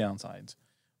still be downsides.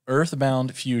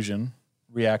 Earthbound fusion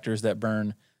reactors that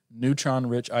burn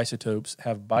neutron-rich isotopes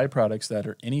have byproducts that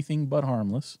are anything but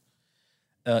harmless.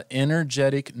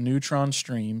 Energetic neutron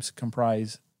streams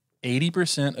comprise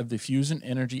 80% of the fusion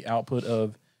energy output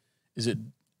of, is it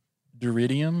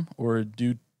deuterium or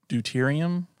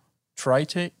deuterium,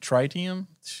 tritium,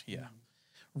 yeah,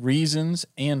 reasons,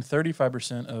 and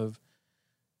 35% of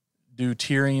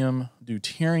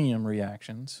deuterium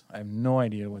reactions. I have no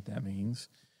idea what that means,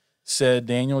 said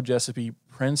Daniel Giuseppe,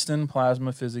 Princeton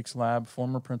Plasma Physics Lab,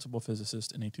 former principal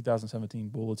physicist, in a 2017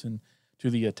 bulletin to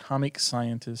the Atomic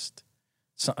Scientist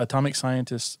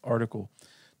article.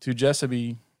 To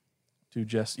Giuseppe,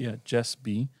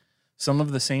 some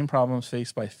of the same problems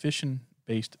faced by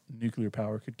fission-based nuclear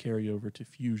power could carry over to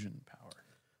fusion power.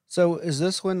 So is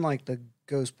this when like the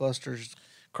Ghostbusters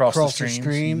Cross the the streams? You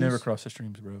streams? never cross the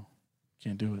streams, bro.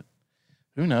 Can't do it.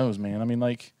 Who knows, man? I mean,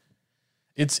 like,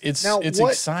 it's Now, it's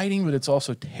what- exciting, but it's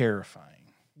also terrifying.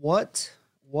 What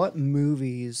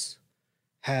movies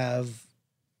have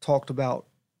talked about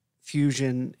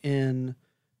fusion in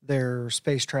their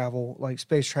space travel, like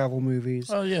space travel movies?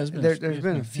 Oh yeah, There's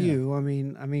been a few. I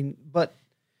mean, but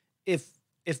if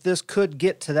this could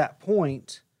get to that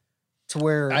point, to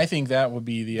where I think that would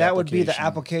be the that would be the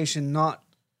application, not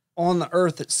on the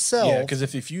Earth itself. Yeah, because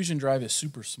if the fusion drive is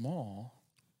super small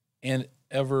and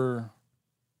it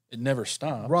never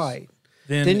stops, right,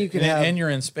 Then you can and you're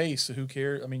in space, so who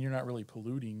cares? I mean, you're not really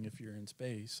polluting if you're in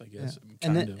space, I guess.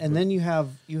 Yeah. Then you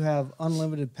have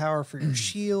unlimited power for your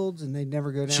shields, and they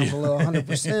never go down below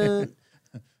 100%.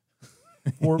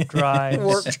 Warp drive.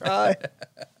 Warp drive.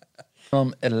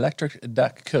 From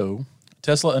Electric.co,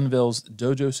 Tesla unveils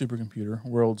Dojo supercomputer,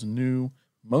 world's new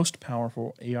most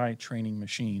powerful AI training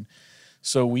machine.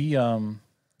 So we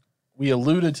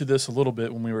alluded to this a little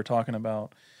bit when we were talking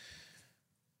about,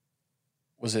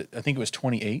 I think it was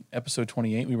 28, episode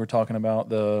 28. We were talking about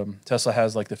the Tesla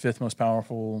has like the 5th most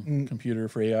powerful computer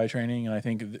for AI training. And I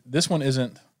think this one is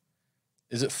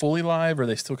it fully live, or are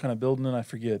they still kind of building it? I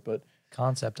forget, but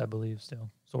Concept, I believe, still,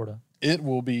 sort of. it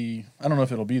will be, I don't know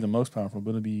if it'll be the most powerful,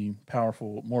 but it'll be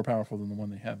more powerful than the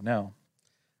one they have now.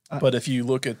 But if you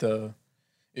look at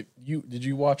did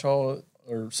you watch all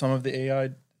or some of the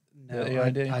AI? No, AI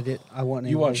day? I did. I wasn't.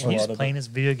 You able to watched a watch He's lot of playing his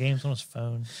video games on his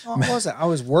phone. Oh, I wasn't. I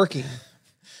was working.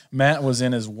 Matt was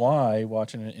in his Y,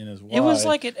 watching it in his Y. It was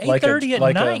like at 8:30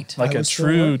 at night. Like I a was still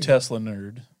true working. Tesla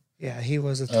nerd. Yeah, he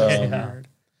was a Tesla Yeah. nerd.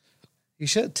 You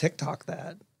should have TikTok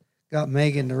that. Got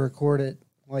Megan to record it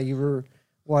while you were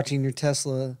watching your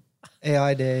Tesla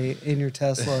AI day in your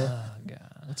Tesla. Oh,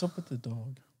 God. What's up with the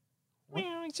dog?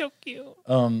 Meow, he's so cute.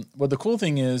 What the cool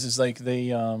thing is like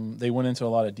they went into a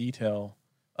lot of detail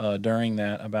during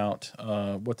that about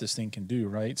what this thing can do,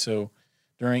 right? So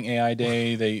during AI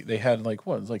Day, they had like it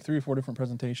was like 3 or 4 different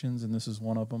presentations, and this is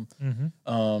one of them.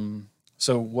 Mm-hmm.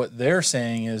 So what they're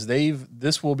saying is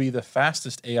this will be the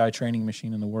fastest AI training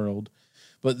machine in the world,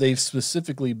 but they've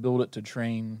specifically built it to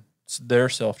train their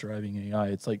self-driving AI.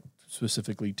 It's like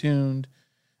specifically tuned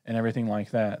and everything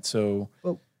like that. So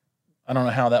Well- I don't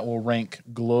know how that will rank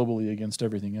globally against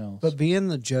everything else. But being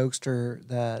the jokester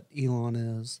that Elon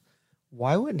is,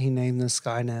 why wouldn't he name this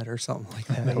Skynet or something like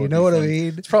that? That You would know be what I fun.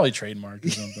 mean? It's probably trademarked or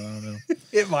something. I don't know.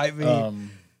 It might be.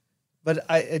 But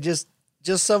I just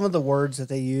some of the words that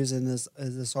they use in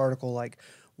this article, like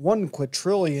 1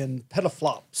 quadrillion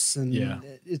petaflops, and Yeah.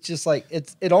 it's just like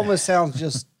it almost sounds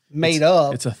just made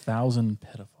up. It's 1,000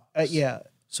 petaflops. Yeah,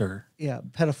 Sir. yeah,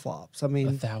 petaflops. I mean,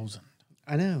 1,000.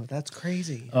 I know that's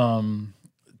crazy.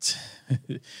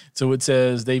 So it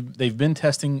says they've been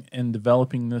testing and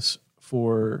developing this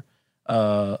for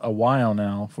a while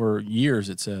now, for years.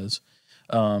 It says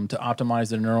to optimize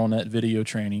their neural net video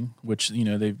training, which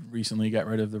they've recently got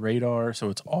rid of the radar, so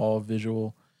it's all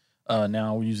visual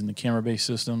now using the camera-based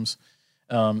systems.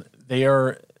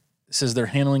 It says they're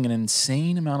handling an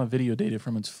insane amount of video data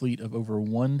from its fleet of over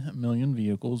 1 million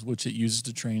vehicles, which it uses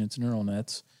to train its neural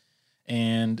nets.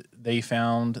 And they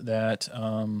found that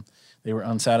they were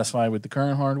unsatisfied with the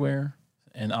current hardware,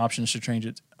 and options to train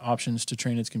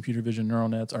its computer vision neural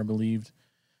nets are believed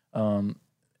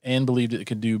it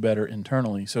could do better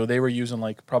internally. So they were using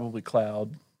like probably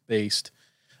cloud based.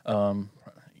 I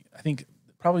think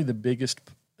probably the biggest,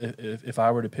 if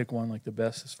I were to pick one, like the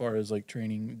best as far as like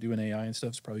training, doing AI and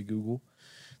stuff, is probably Google.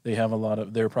 They have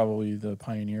they're probably the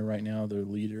pioneer right now. They're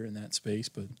leader in that space,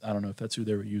 but I don't know if that's who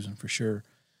they were using for sure.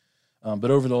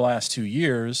 But over the last 2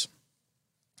 years,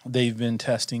 they've been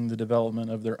testing the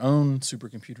development of their own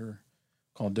supercomputer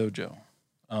called Dojo.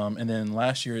 And then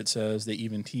last year, it says they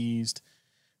even teased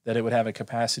that it would have a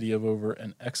capacity of over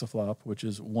an exaflop, which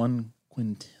is 1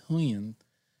 quintillion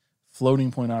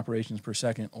floating point operations per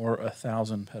second, or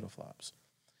 1,000 petaflops.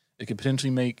 It could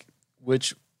potentially make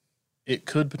makes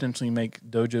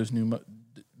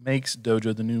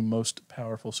Dojo the new most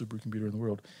powerful supercomputer in the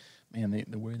world. Man,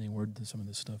 the way they word some of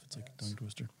this stuff, it's like a tongue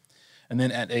twister. And then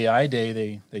at AI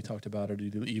Day, they talked about it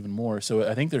even more. So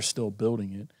I think they're still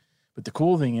building it. But the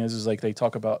cool thing is like they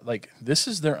talk about like this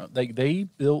is their like they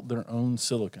built their own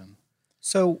silicon.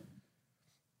 So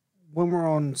when we're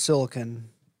on silicon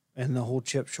and the whole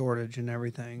chip shortage and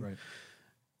everything, Right.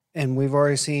 and we've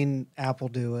already seen Apple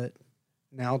do it,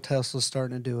 now Tesla's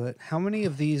starting to do it. How many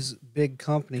of these big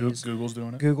companies, Google's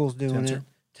doing it. Google's doing Tensor. it,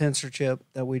 Tensor chip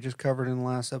that we just covered in the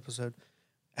last episode,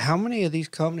 how many of these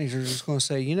companies are just going to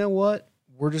say, you know what,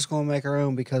 we're just going to make our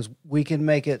own because we can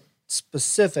make it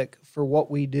specific for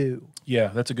what we do? Yeah,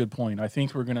 that's a good point. I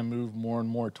think we're going to move more and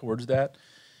more towards that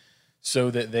so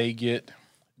that they get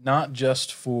not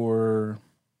just for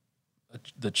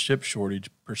the chip shortage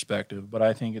perspective, but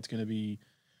I think it's going to be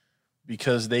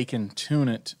because they can tune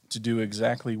it to do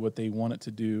exactly what they want it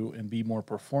to do and be more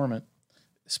performant,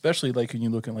 especially like when you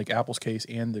look at like Apple's case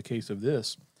and the case of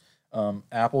this.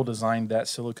 Apple designed that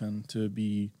silicon to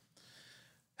be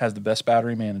has the best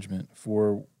battery management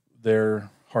for their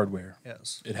hardware.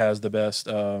 Yes. It has the best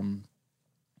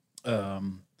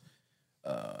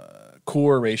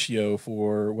core ratio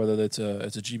for whether it's a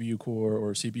GPU core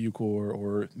or a CPU core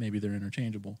or maybe they're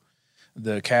interchangeable.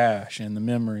 The cache and the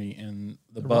memory and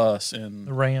the bus and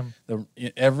The RAM.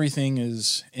 Everything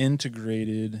is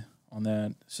integrated on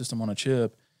that system on a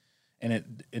chip, and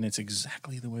it's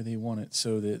exactly the way they want it,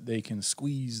 so that they can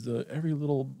squeeze every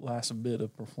little last bit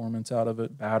of performance out of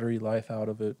it, battery life out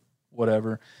of it,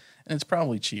 whatever, and it's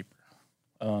probably cheaper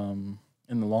in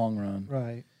the long run.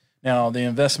 Right. Now the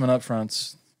investment up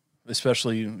fronts,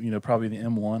 especially probably the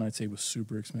M1, I'd say was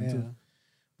super expensive, Yeah.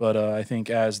 but I think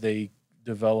as they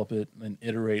develop it and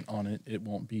iterate on it, it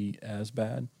won't be as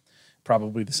bad.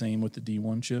 Probably the same with the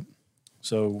D1 chip.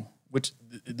 So, which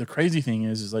the crazy thing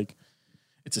is like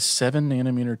it's a 7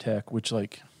 nanometer tech, which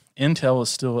like Intel is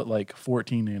still at like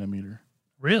 14 nanometer.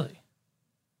 Really?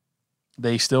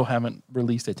 They still haven't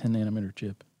released a 10 nanometer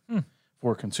chip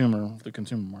for the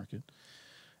consumer market.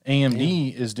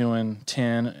 AMD is doing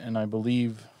 10, and I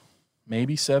believe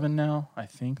maybe 7 now. I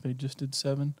think they just did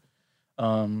 7.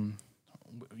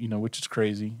 Which is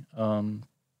crazy.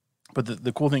 But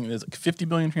the cool thing is 50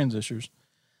 billion transistors,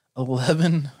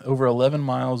 over 11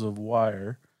 miles of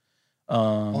wire.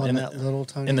 On that little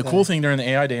tiny And the thing. cool thing during the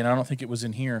AI Day, and I don't think it was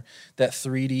in here, that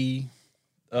 3D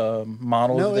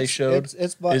model that they showed It's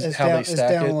is how down, they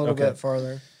stack down it. a little Okay. bit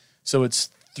farther. So it's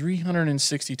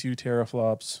 362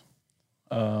 teraflops.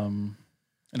 And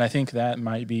I think that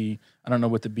might be, I don't know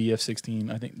what the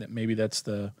BF16, I think that maybe that's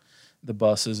the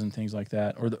buses and things like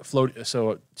that, or the float.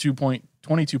 So 22.6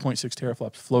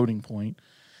 teraflops floating point,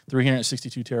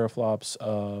 362 teraflops.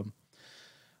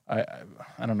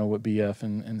 I don't know what BF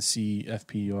and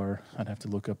CFP are. I'd have to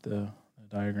look up the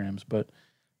diagrams, but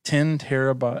 10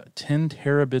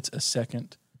 terabits a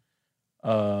second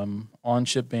on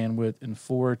chip bandwidth and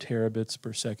 4 terabits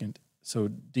per second. So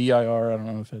DIR, I don't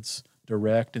know if it's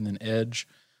direct, and then edge,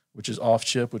 which is off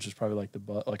chip, which is probably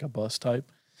like a bus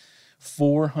type.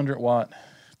 400 watt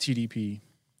TDP.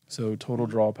 So total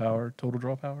draw power.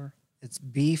 It's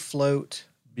B float.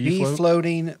 B float?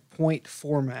 Floating point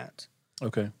format,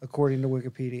 Okay. according to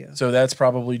Wikipedia. So that's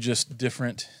probably just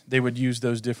different. They would use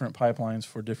those different pipelines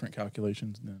for different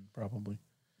calculations then probably.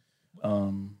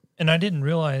 And I didn't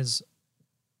realize.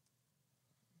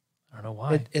 I don't know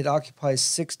why. It occupies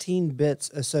 16 bits.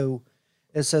 So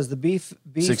it says the B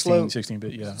 16 float.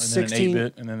 bit, yeah. And 16 then an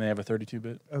 8-bit, and then they have a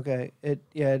 32-bit. Okay. And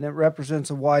it represents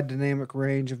a wide dynamic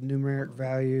range of numeric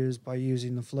values by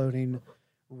using the floating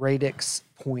radix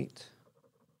point.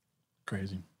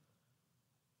 Crazy.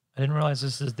 I didn't realize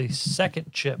this is the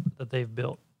second chip that they've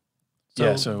built.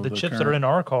 Yeah, so the the chips that are in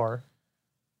our car,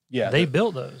 Yeah. they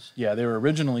built those. Yeah, were they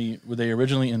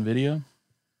originally NVIDIA?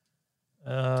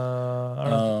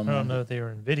 I don't know if they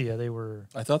were NVIDIA. They were.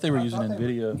 I thought they were using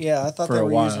NVIDIA. Yeah, I thought For they a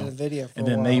were while. using NVIDIA for And a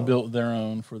then while. they built their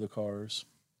own for the cars.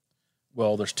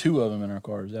 Well, there's 2 of them in our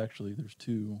cars, actually. There's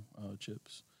 2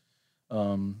 chips,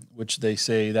 which they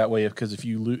say that way because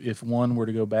if one were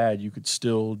to go bad, you could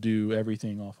still do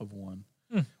everything off of one.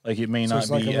 Like it may So not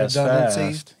it's like be a as redundancy?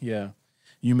 fast. Yeah,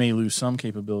 you may lose some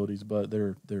capabilities, but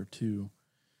they're 2.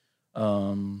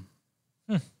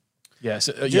 Yeah,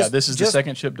 so, this is the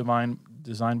second chip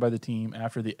designed by the team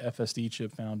after the FSD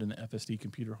chip found in the FSD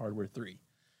Computer Hardware 3.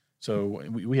 So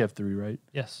we have 3, right?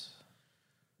 Yes.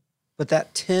 But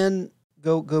that 10,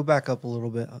 go back up a little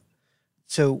bit.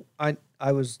 So I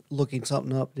was looking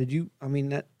something up. That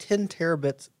 10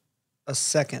 terabits a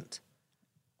second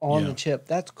on the chip,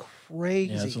 that's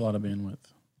crazy. Yeah, it's a lot of bandwidth.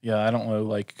 Yeah, I don't know,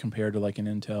 like compared to like an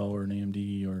Intel or an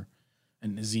AMD or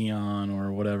an Xeon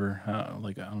or whatever. I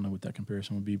don't know what that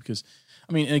comparison would be because,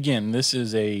 again, this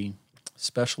is a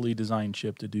specially designed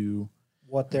chip to do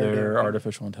what they're Their doing.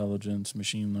 artificial intelligence,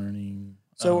 machine learning.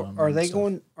 So are and they stuff.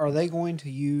 going? Are they going to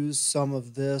use some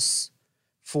of this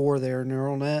for their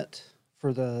neural net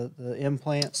for the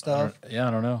implant stuff? Yeah,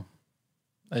 I don't know.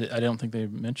 I don't think they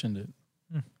mentioned it.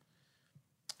 Hmm.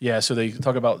 Yeah, so they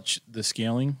talk about the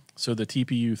scaling. So the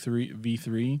TPU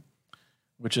V3,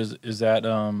 which is that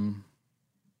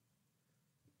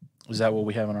what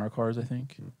we have in our cars? I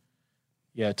think.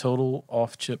 Yeah, total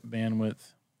off-chip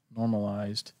bandwidth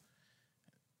normalized.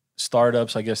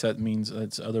 Startups, I guess that means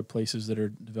it's other places that are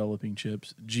developing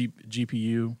chips.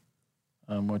 GPU,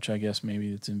 which I guess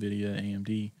maybe it's NVIDIA,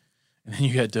 AMD. And then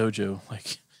you got Dojo.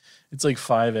 Like, it's like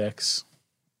 5X,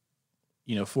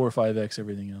 4 or 5X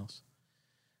everything else.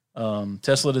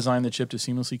 Tesla designed the chip to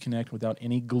seamlessly connect without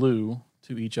any glue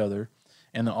to each other.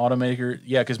 And the automaker,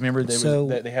 because remember,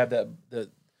 they had that.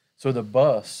 So the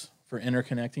bus for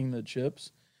interconnecting the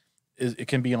chips, it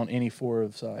can be on any 4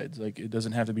 of sides. Like, it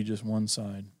doesn't have to be just one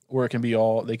side. Or it can be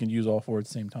all, they can use all 4 at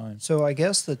the same time. So I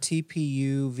guess the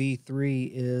TPU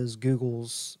V3 is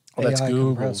Google's Oh, that's AI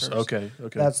Google's. compressors. Okay.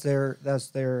 That's their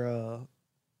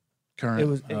Current. it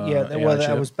was AI that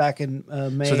chip. was back in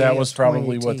May. So that was of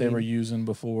probably what they 2018. were using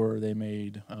before they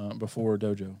made before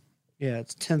Dojo. Yeah,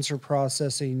 it's tensor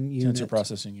processing unit. Tensor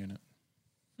processing unit.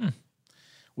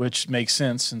 Which makes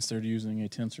sense since they're using a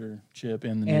tensor chip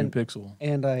in the new Pixel.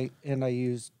 And I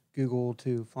used Google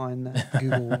to find that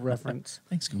Google reference.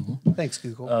 Thanks, Google. Thanks,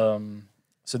 Google.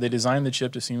 So they designed the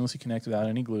chip to seamlessly connect without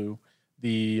any glue.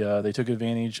 They took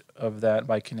advantage of that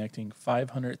by connecting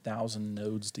 500,000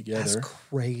 nodes together. That's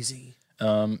crazy.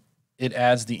 It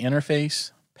adds the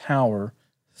interface, power,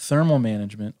 thermal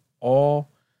management, all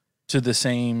to the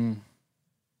same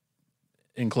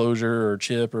enclosure or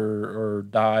chip or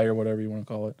die or whatever you want to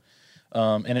call it.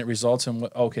 And it results in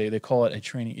they call it a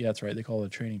training. Yeah, that's right. They call it a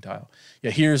training tile.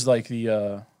 Yeah, here's like so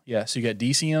you got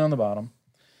DC in on the bottom.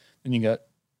 Then you got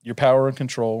your power and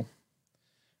control.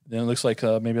 Then it looks like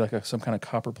maybe like some kind of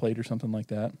copper plate or something like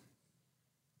that.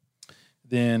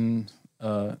 Then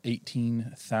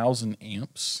 18,000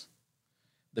 amps.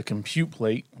 The compute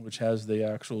plate, which has the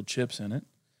actual chips in it.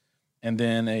 And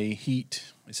then it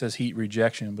says heat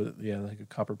rejection, but yeah, like a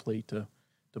copper plate to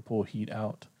pull heat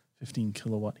out. 15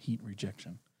 kilowatt heat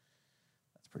rejection.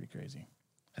 That's pretty crazy.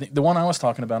 I think the one I was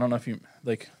talking about, I don't know if you,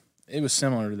 it was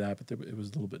similar to that, but it was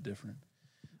a little bit different.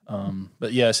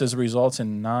 But yeah, it says it results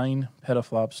in 9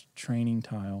 petaflops training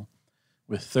tile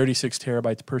with 36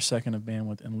 terabytes per second of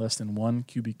bandwidth in less than 1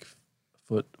 cubic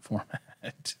foot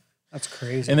format. That's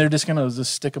crazy. And they're just going to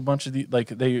just stick a bunch of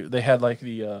they had like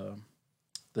the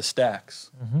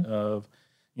stacks of,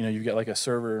 you've got like a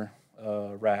server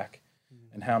rack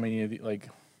and how many of the,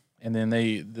 and then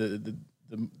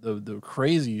the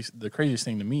craziest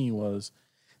thing to me was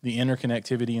the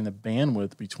interconnectivity and the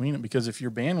bandwidth between it, because if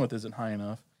your bandwidth isn't high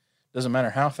enough, it doesn't matter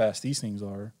how fast these things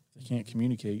are, they can't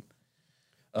communicate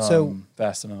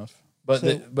fast enough. But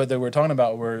they were talking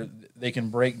about where they can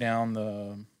break down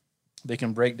the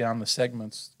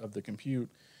segments of the compute,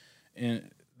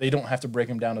 and they don't have to break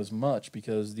them down as much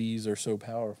because these are so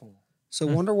powerful. So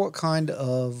wonder what kind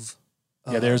of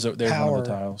there's one power, of the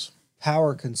tiles.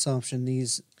 Power consumption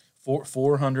these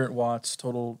 400 watts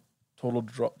total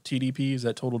draw, TDP, is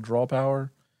that total draw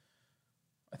power?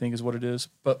 I think is what it is,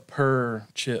 but per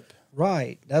chip.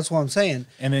 Right, that's what I'm saying.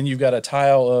 And then you've got a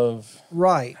tile of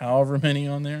right, however many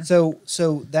on there. So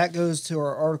that goes to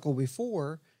our article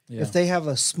before. Yeah. If they have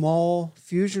a small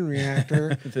fusion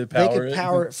reactor, they could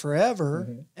power it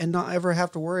forever and not ever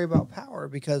have to worry about power,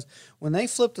 because when they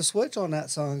flip the switch on that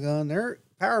sun gun, their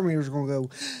power meter is going to go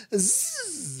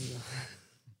zzz.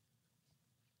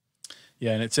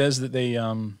 Yeah, and it says that they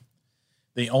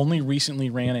only recently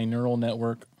ran a neural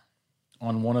network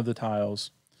on one of the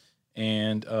tiles,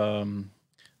 and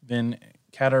then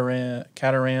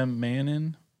Cataram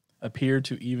Manin appeared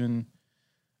to even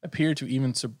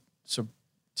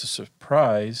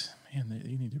surprise. Man,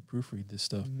 you need to proofread this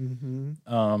stuff.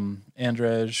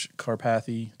 Andrej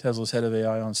Karpathy, Tesla's head of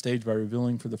AI, on stage by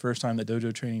revealing for the first time that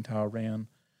Dojo Training Tile ran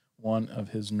one of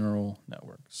his neural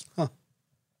networks. Huh.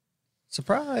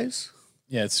 Surprise.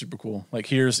 Yeah, it's super cool. Like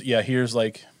here's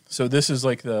like, so this is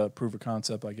like the proof of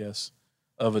concept, I guess,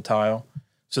 of a tile.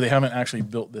 So they haven't actually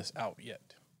built this out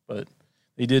yet, but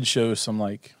they did show some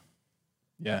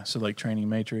so like training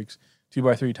matrix,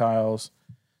 2x3 tiles,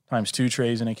 times 2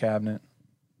 trays in a cabinet.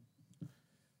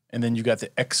 And then you got the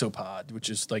exopod, which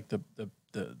is like the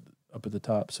up at the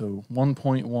top. So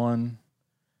 1.1, is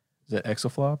that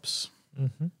exaflops?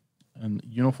 Mm-hmm. And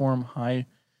uniform high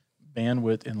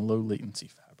bandwidth and low latency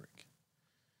fabric.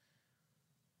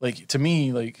 Like, to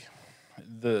me, like,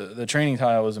 the training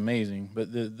tile is amazing,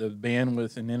 but the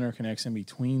bandwidth and interconnects in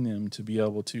between them to be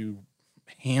able to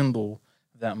handle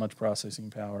that much processing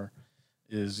power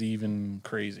is even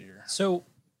crazier. So,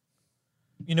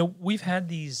 we've had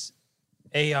these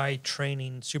AI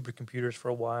training supercomputers for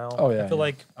a while. Oh yeah, I feel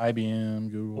like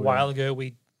IBM, Google. a while ago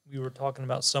we were talking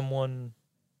about someone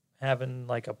having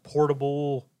like a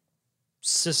portable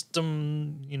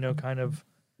system, kind of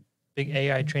big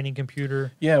AI training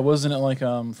computer. Yeah, wasn't it like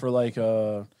for like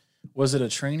was it a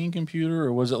training computer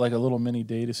or was it like a little mini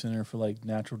data center for like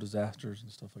natural disasters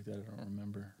and stuff like that? I don't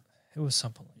remember. It was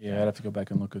something like Yeah, I'd have to go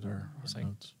back and lock at our like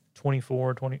notes.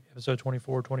 episode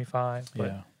 24, 25. But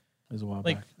Yeah, it was a while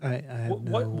like, back. I have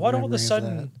what all of memory a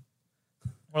sudden, that.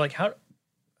 we're like, how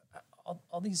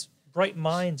all these bright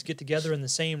minds get together in the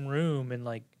same room and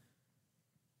like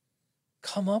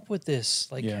come up with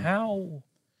this? Like, Yeah. how?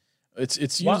 It's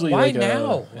Why- usually why like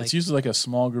now? it's usually like a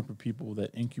small group of people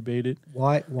that incubate it.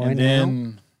 Why and now?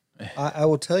 then I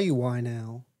will tell you why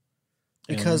now.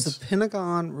 Because aliens. the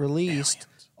Pentagon released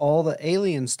Aliens. all the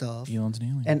alien stuff. Elon's an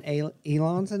alien. And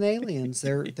Elon's and aliens,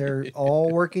 they're all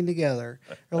working together.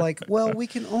 They're like, well, we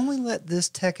can only let this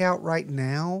tech out right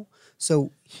now.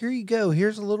 So here you go.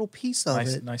 Here's a little piece of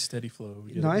it. nice steady flow.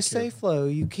 You gotta be Nice steady careful. flow.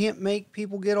 You can't make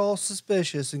people get all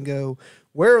suspicious and go,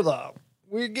 we're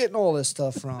getting all this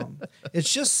stuff from.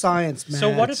 It's just science, man. So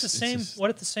what if It's what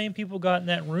if the same people got in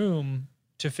that room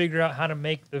to figure out how to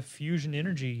make the fusion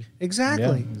energy? Exactly.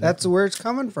 Yeah, exactly. That's where it's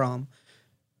coming from.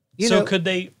 Could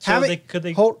they?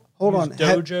 hold use on.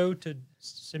 Dojo to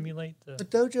simulate the?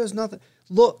 But Dojo's nothing.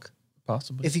 Look,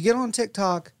 Possibly. if you get on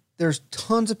TikTok, there's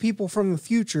tons of people from the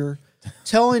future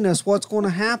telling us what's going to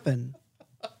happen.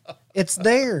 It's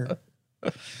there.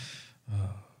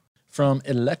 From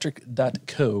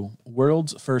electric.co,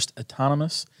 world's first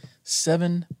autonomous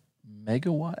 7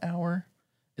 megawatt hour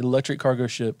electric cargo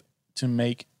ship to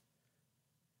make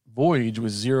voyage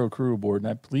with zero crew aboard.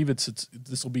 And I believe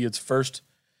this will be its first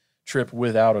trip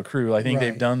without a crew. I think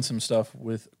they've Right. done some stuff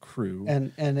with crew.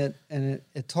 And it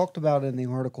talked about in the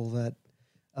article that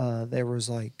there was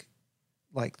like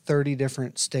 30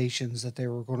 different stations that they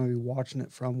were going to be watching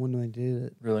it from when they did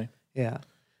it. Really? Yeah.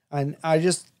 And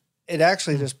it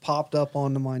actually just popped up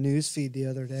onto my news feed the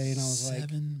other day, and I was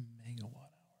 7 megawatt hour.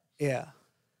 yeah.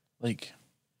 Like,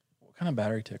 what kind of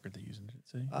battery tech are they using? Did it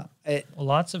say? It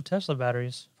Lots of Tesla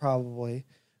batteries. probably.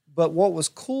 But what was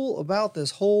cool about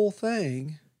this whole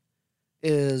thing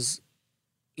is,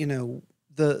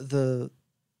 the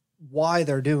why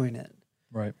they're doing it.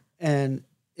 Right. And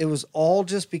it was all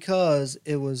just because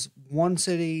it was one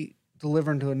city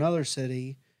delivering to another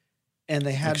city, and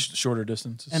they had Like shorter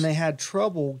distances. and they had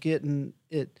trouble getting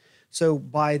it. So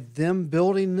by them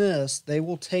building this, they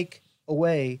will take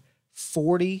away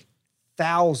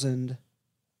 40,000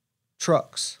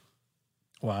 trucks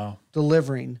Wow.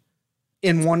 delivering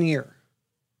in 1 year.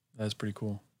 That's pretty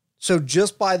cool. So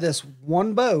just by this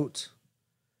one boat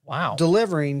Wow.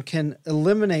 delivering can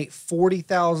eliminate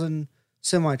 40,000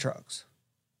 semi trucks.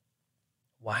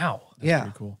 Wow. That's Yeah.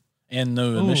 pretty cool. And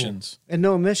no Ooh. emissions. And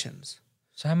no emissions.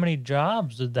 So how many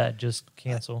jobs did that just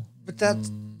cancel? But that's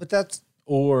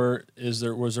Or was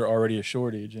there already a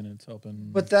shortage and it's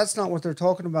helping? But that's not what they're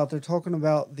talking about. They're talking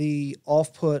about the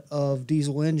off-put of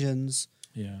diesel engines,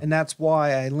 yeah. and that's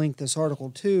why I linked this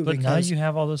article too. But now because you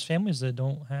have all those families that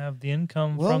don't have the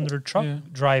income Well, from their truck yeah.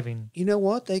 driving. you know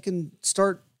what? They can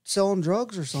start selling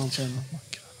drugs or something.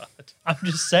 I'm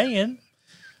just saying.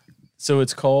 So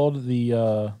it's called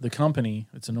the company.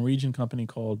 It's a Norwegian company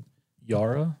called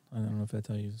Yara. I don't know if that's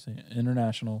how you say it.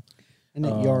 International. And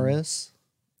it Yaris.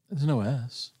 There's no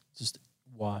S. It's just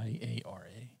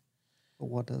YARA. But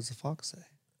what does the fox say?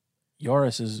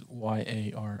 Yaris is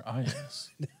YARIS.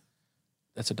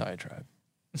 That's a diatribe.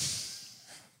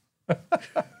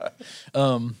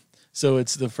 So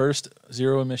it's the first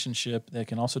zero emission ship that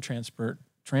can also transport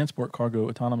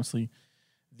cargo autonomously.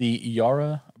 The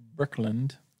Yara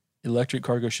Birkeland electric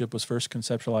cargo ship was first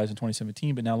conceptualized in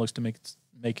 2017, but now looks to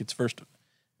make its first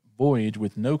voyage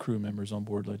with no crew members on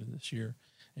board later this year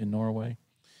in Norway.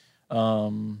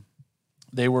 The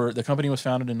company was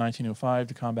founded in 1905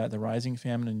 to combat the rising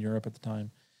famine in Europe at the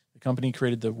time. The company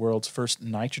created the world's first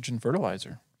nitrogen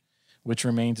fertilizer, which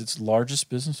remains its largest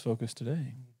business focus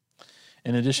today.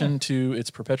 In addition to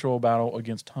its perpetual battle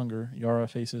against hunger, Yara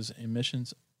faces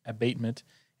emissions abatement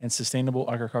and sustainable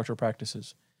agricultural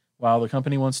practices. While the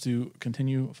company wants to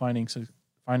continue finding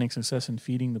success in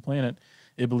feeding the planet,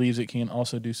 it believes it can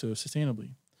also do so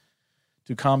sustainably.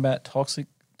 To combat toxic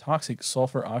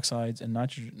sulfur oxides and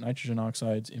nitrogen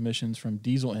oxides emissions from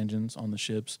diesel engines on the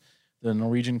ships, the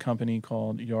Norwegian company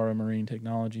called Yara Marine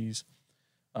Technologies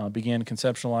began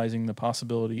conceptualizing the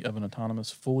possibility of an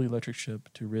autonomous, fully electric ship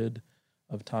to rid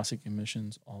of toxic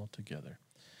emissions altogether.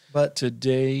 But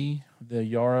Today, the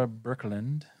Yara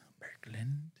Birkeland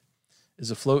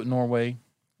is afloat in Norway,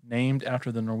 named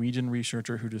after the Norwegian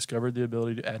researcher who discovered the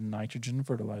ability to add nitrogen to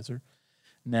fertilizer.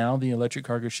 Now, the electric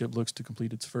cargo ship looks to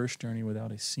complete its first journey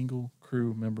without a single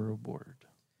crew member aboard.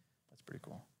 That's pretty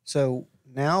cool. so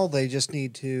now they just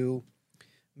need to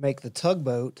make the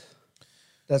tugboat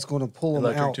that's going to pull them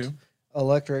Electric out too?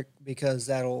 electric, because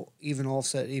that'll even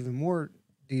offset even more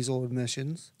diesel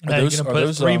emissions. Now you're going to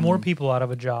put 3 more people out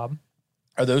of a job.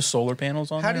 Are those solar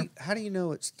panels on How there? do you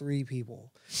know it's 3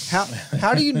 people?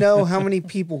 How do you know how many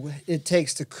people it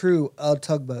takes to crew a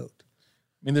tugboat? I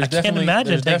mean, there's I can't definitely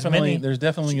imagine it takes many. there's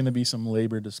definitely going to be some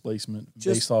labor displacement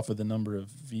Just- based off of the number of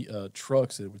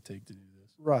trucks it would take to do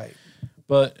this. Right.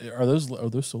 But are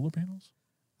those solar panels?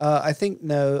 I think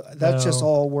no. That's just No.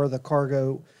 all where the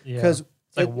cargo, Yeah. because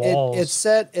It's like walls.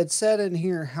 It said in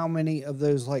here how many of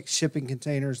those like shipping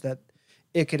containers that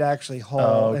it could actually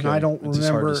haul, and I don't It's just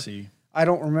hard remember. to see. I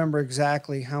don't remember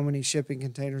exactly how many shipping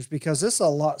containers, because this is a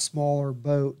lot smaller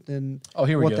boat than Oh,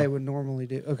 here we what go. they would normally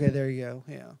do. Okay, there you go.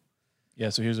 Yeah. Yeah,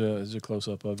 so here's a close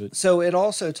up of it. So it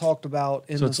also talked about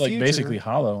in So the it's like future, basically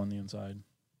hollow on the inside.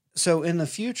 So in the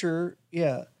future,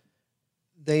 yeah,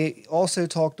 they also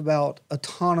talked about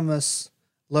autonomous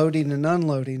loading and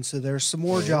unloading. So there's some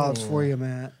more jobs for you,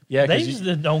 Matt. Yeah, They 'cause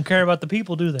just don't care about the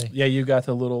people, do they? yeah, you got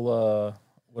the little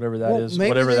whatever that is, maybe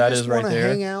whatever they that just is right wanna there.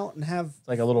 Hang out and have It's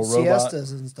like a little robot,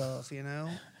 siestas and stuff.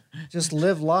 Just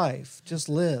live life. Just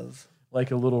live.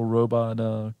 like a little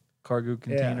robot cargo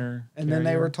container. And then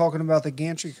they carrier. were talking about the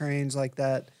gantry cranes like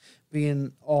that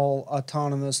being all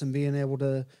autonomous and being able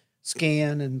to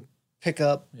scan and pick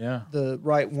up Yeah. the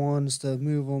right ones to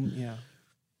move them. Yeah.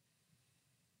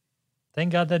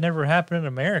 Thank God that never happened in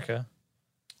America.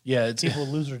 Yeah, it's People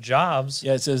lose their jobs.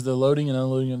 Yeah, it says the loading and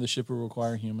unloading of the ship will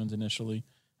require humans initially.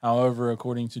 However,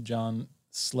 according to John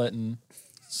Sletton,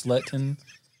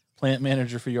 plant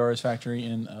manager for Yara's factory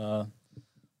in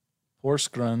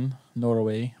Porsgrunn,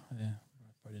 Norway, I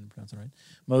probably didn't pronounce it right.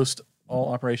 Most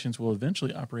all operations will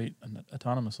eventually operate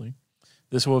autonomously.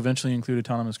 This will eventually include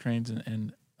autonomous cranes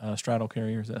and straddle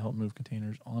carriers that help move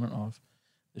containers on and off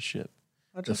the ship.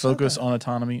 The focus on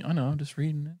autonomy, I know, I'm just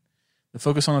reading it. The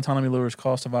focus on autonomy lowers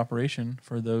cost of operation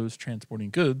for those transporting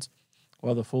goods,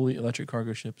 while the fully electric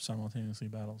cargo ship simultaneously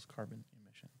battles carbon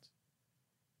emissions.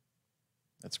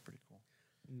 That's pretty cool.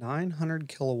 900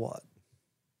 kilowatt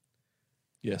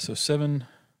Yeah, so 7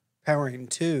 powering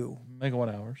 2.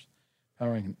 megawatt hours,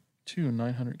 powering 2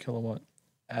 900 kilowatt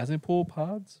Azipul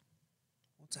pods,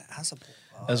 What's an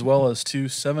Azipul? as well as 2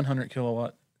 700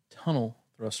 kilowatt tunnel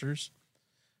thrusters,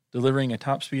 delivering a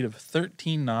top speed of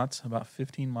 13 knots, about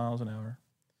 15 miles an hour.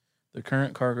 The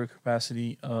current cargo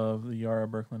capacity of the Yara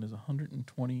Birkeland is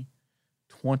 120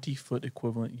 20-foot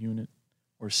equivalent unit,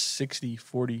 or 60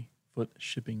 40-foot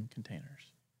shipping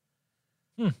containers.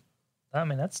 I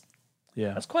mean, that's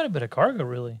Yeah. quite a bit of cargo,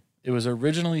 really. It was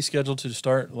originally scheduled to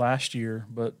start last year,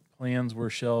 but plans were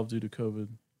shelved due to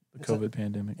the COVID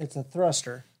pandemic. It's a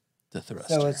thruster. The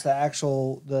thruster. So it's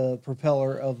the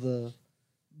propeller of the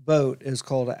boat is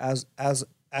called as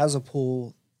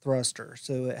Azipul thruster.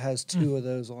 So it has 2 of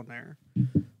those on there.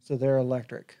 So they're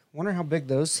electric. Wonder how big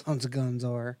those sons of guns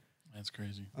are. That's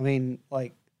crazy. I mean,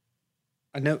 like,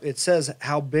 I know it says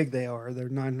how big they are. They're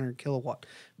 900 kilowatt,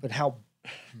 but how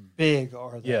big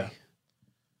are they? Yeah.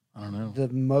 I don't know. The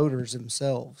motors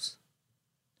themselves.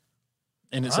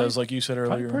 And it says, like you said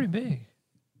Probably earlier, pretty big.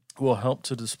 will help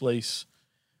to displace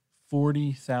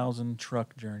 40,000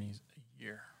 truck journeys a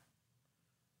year.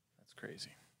 That's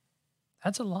crazy.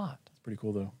 That's a lot. That's pretty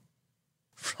cool, though.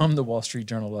 From the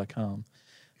WallStreetJournal.com,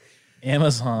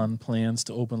 Amazon plans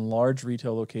to open large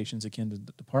retail locations akin to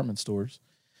department stores.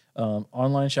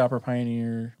 Online shopper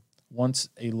Pioneer wants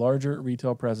a larger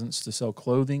retail presence to sell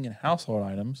clothing and household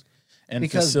items and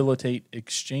facilitate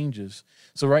exchanges.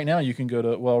 So right now you can go to,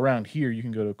 around here you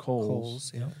can go to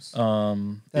Kohl's. Yes.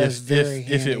 If That is very it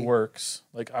handy. works.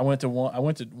 Like I went to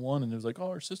one and it was like, oh,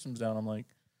 our system's down. I'm like,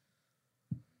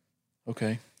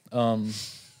 okay.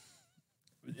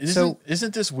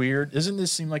 Isn't this weird? Doesn't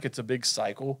this seem like it's a big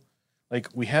cycle? Like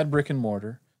we had brick and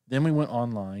mortar, then we went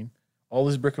online. All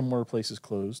these brick and mortar places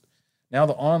closed. Now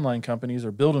the online companies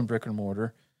are building brick and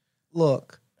mortar.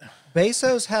 Look,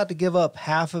 Bezos had to give up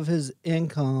half of his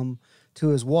income to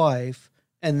his wife,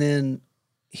 and then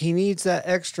he needs that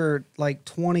extra like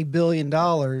 $20 billion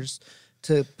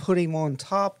to put him on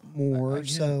top more. I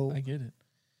get it.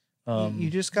 You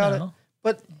just got to. No.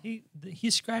 But He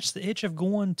scratched the itch of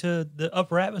going to the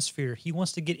upper atmosphere. He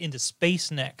wants to get into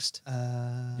space next.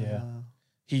 Yeah.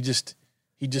 He just.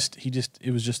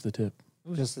 It was just the tip.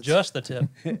 Just the tip.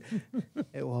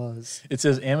 It was. It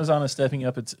says Amazon is stepping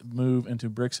up its move into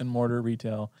bricks and mortar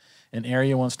retail, an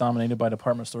area once dominated by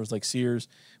department stores like Sears,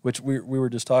 which we were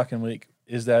just talking. Like,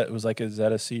 is that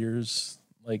a Sears,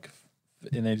 like,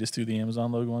 and they just threw the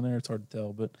Amazon logo on there? It's hard to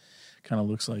tell, but kind of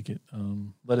looks like it.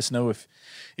 Let us know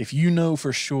if you know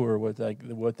for sure what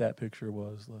that picture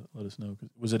was. Let us know.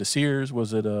 Was it a Sears?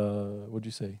 Was it a, what'd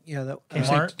you say? Yeah, that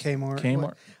Kmart? Kmart.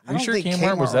 Kmart. I Are you don't sure think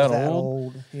Kmart was that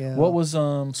old? Yeah. What was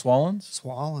Swallens?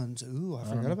 Swallens? Ooh, I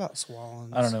forgot about Swallens.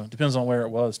 I don't know. Depends on where it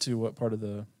was too. What part of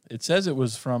the? It says it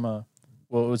was from it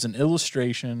was an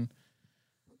illustration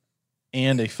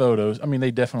and a photo. I mean,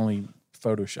 they definitely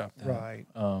photoshopped that, Right.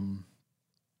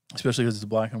 especially because it's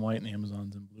black and white and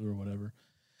Amazon's in blue or whatever.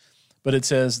 But it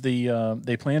says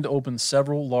they plan to open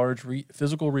several large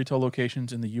physical retail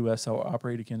locations in the U.S. that will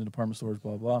operate akin to department stores.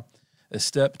 Blah blah. A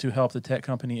step to help the tech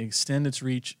company extend its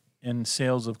reach in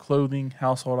sales of clothing,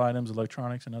 household items,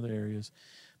 electronics, and other areas.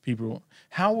 People,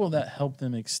 how will that help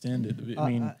them extend it? I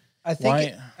mean, I think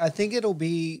why- I think it'll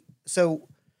be so.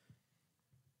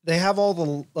 They have all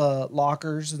the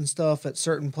lockers and stuff at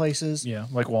certain places, yeah,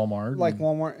 like Walmart, like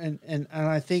Walmart, and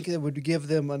I think it would give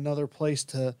them another place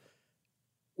to.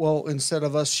 Well, instead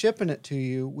of us shipping it to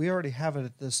you, we already have it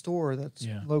at the store that's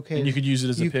located. and you could use it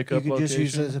as a pickup. You could location. just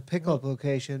use it as a pickup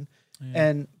location,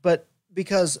 Yeah. but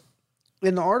because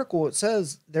in the article it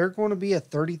says they're going to be a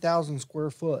 30,000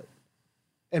 square foot,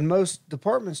 and most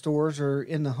department stores are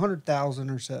in the 100,000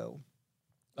 or so.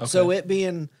 Okay. So it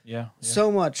being yeah. so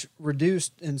much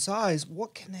reduced in size,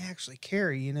 what can they actually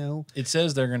carry? You know, It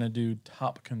says they're going to do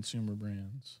top consumer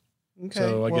brands. okay.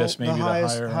 So I guess maybe the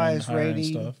highest higher end rated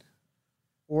stuff.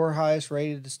 or highest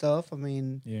rated stuff. I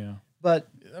mean, Yeah. but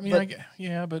I mean,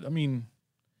 but- but I mean,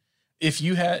 if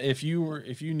you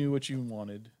knew what you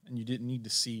wanted and you didn't need to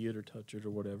see it or touch it or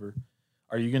whatever,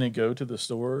 are you going to go to the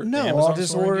store? No, the I'll Amazon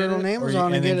just store and order get it on Or Amazon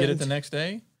and and then get get it it the next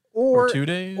day or 2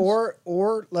 days,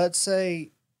 or let's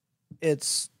say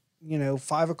it's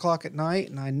 5 o'clock at night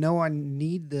and I know I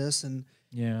need this, and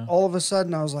yeah, all of a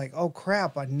sudden I was like, oh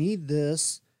crap, I need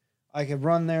this. I could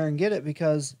run there and get it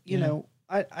because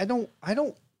I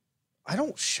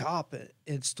don't shop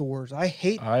at stores. I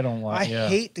hate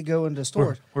to go into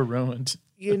stores. We're ruined.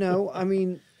 I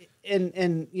mean, and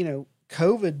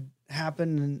COVID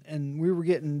happened and we were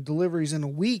getting deliveries in a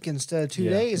week instead of 2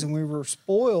 days, and we were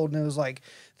spoiled, and it was like,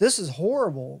 this is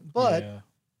horrible. But Yeah.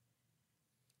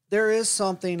 there is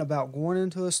something about going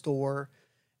into a store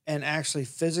and actually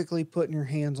physically putting your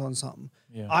hands on something.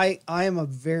 Yeah. I am a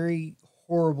very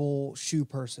horrible shoe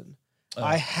person.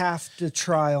 I have to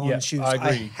try on shoes. I agree.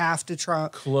 I have to try.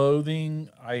 Clothing,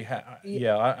 I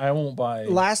won't buy.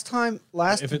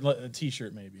 If it a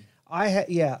t-shirt maybe. I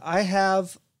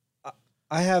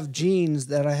have jeans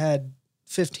that I had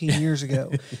 15 years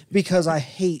ago because I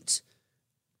hate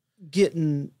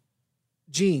getting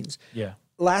jeans. Yeah.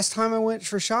 Last time I went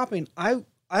for shopping, I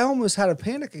almost had a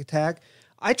panic attack.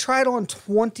 I tried on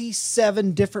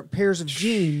 27 different pairs of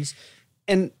jeans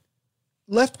and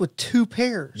left with 2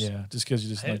 pairs. Yeah, just because you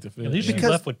just like to fit. At least you yeah.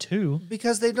 left with 2.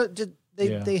 Because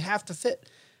they have to fit.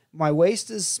 My waist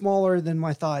is smaller than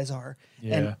my thighs are,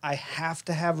 and I have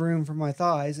to have room for my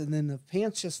thighs. And then the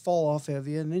pants just fall off of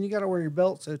you, and then you got to wear your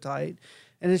belt so tight,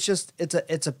 and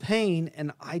it's a pain.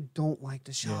 And I don't like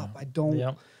to shop. I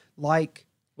don't like.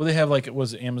 Well, they have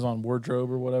was it Amazon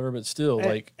wardrobe or whatever, but still,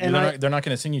 they're not going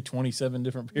to send you 27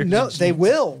 different pairs. No, of they jeans.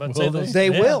 will. But Will They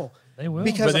will. They will.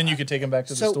 Because But then you could take them back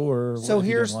to the store. So if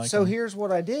you here's didn't like them. here's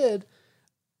what I did.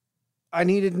 I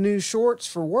needed new shorts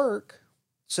for work,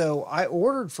 so I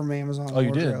ordered from Amazon Oh,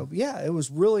 you did? Wardrobe. Yeah, it was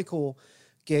really cool.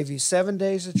 Gave you 7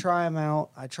 days to try them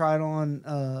out. I tried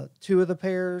on 2 of the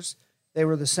pairs. They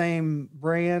were the same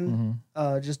brand,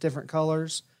 just different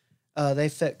colors. They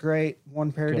fit great.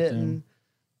 One pair Kept didn't.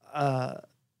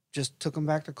 Just took them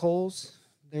back to Kohl's.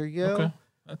 There you go. Okay,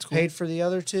 that's cool. Paid for the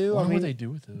other 2. What I mean, would they do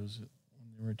with those when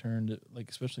they returned it?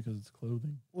 Especially because it's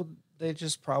clothing. well, they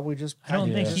probably just. I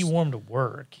don't think Yeah. he wore them to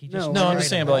work. He just No, No, I'm tried just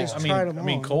saying, them but on. Tried 'em I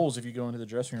mean, on. Kohl's. If you go into the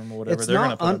dressing room or whatever, It's they're going to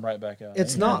not put un- them right back out.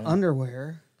 It's anyway. not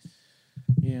underwear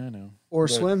Yeah, I know. or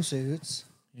But- swimsuits.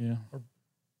 Yeah.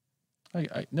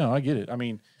 I get it. I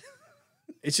mean,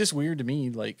 it's just weird to me.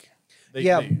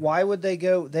 Why would they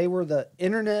go? They were the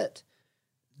internet.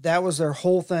 That was their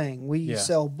whole thing. We Yeah.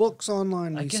 sell books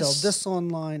online. I We guess- sell this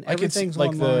online. I could see, Everything's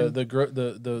like online.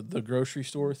 the grocery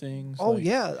store things. Oh like-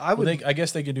 yeah, I would. I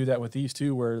guess they could do that with these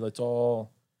too, where it's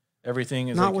all everything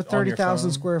is not like with on your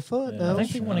 30,000 phone. square foot Yeah. though. I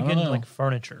think they Sure. want to I get don't into know.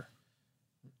 furniture,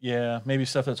 Yeah, maybe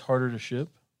stuff that's harder to ship,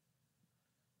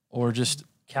 or just.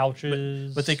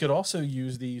 couches. But they could also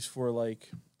use these for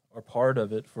or part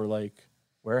of it for like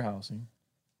warehousing.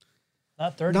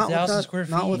 Not 30,000 square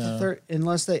feet. Not with No. the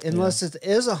unless it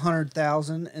is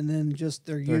 100,000, and then just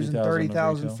they're using 30,000 of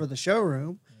 30,000 retail. for the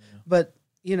showroom. Yeah. But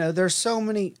there's so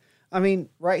many. I mean,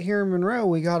 right here in Monroe,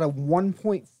 we got a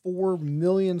 1.4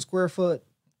 million square foot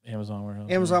Amazon warehouse.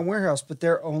 Amazon warehouse, but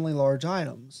they're only large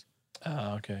items.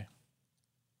 Okay.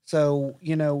 So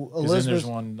Then there's Elizabeth.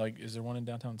 one is there one in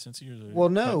downtown Cincy or is there Well,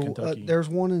 no, Kentucky? there's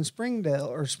one in Springdale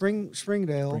or Springdale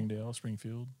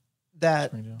Springfield. that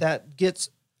Springdale. that gets.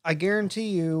 I guarantee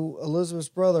you, Elizabeth's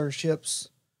brother ships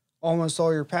almost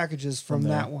all your packages from From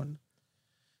there. that one.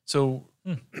 So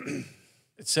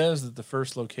it says that the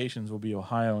first locations will be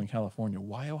Ohio and California.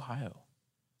 Why Ohio?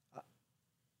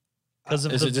 Because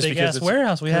of Is the it just big because ass it's-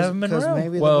 warehouse we have in Because Monroe.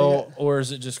 maybe Well, or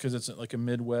is it just because it's like a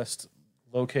Midwest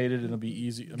located and it'll be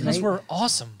easy? I mean, Because we're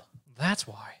awesome. That's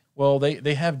why. well,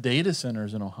 they have data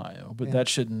centers in Ohio, but Yeah.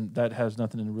 that has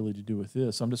nothing to really to do with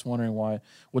this. I'm just wondering why.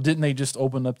 Well, didn't they just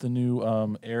open up the new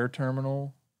air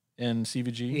terminal in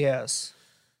CVG? yes.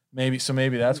 Maybe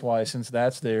that's why. Since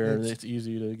that's there, It's- it's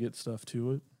easy to get stuff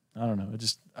to it. I don't know. It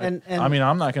just. And- I mean,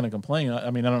 I'm not going to complain. I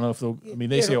mean, I don't know if they'll. I mean,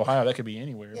 they say It'll- Ohio. That could be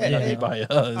anywhere. Yeah, It may not be it- by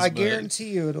us. I but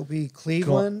guarantee you it'll be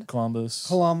Cleveland, Columbus,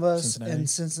 Columbus, Cincinnati. and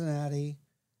Cincinnati,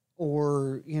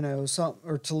 or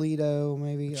or Toledo,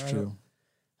 maybe. It's I true.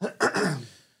 don't-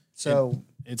 So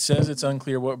It says it's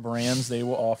unclear what brands they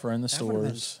will offer in the that would've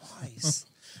been stores. twice.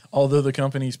 Although the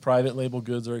company's private label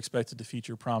goods are expected to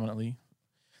feature prominently,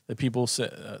 the people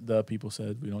said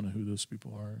we don't know who those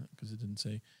people are because it didn't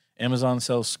say. Amazon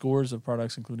sells scores of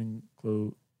products, including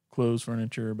clothes,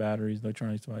 furniture, batteries,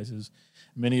 electronic devices,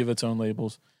 many of its own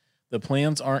labels. The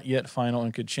plans aren't yet final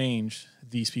and could change.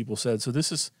 These people said. So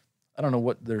this is, I don't know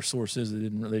what their source is. They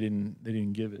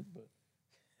didn't give it, but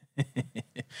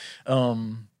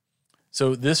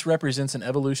so this represents an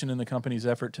evolution in the company's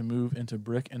effort to move into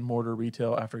brick and mortar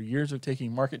retail after years of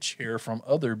taking market share from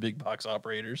other big box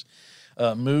operators.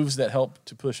 Moves that helped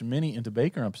to push many into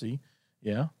bankruptcy.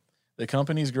 Yeah. The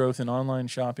company's growth in online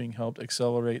shopping helped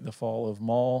accelerate the fall of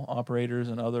mall operators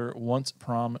and other once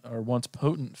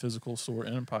potent physical store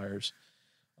empires.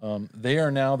 They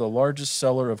are now the largest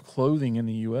seller of clothing in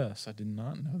the U.S. I did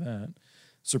not know that,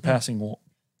 surpassing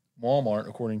Walmart,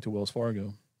 according to Wells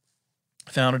Fargo.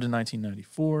 Founded in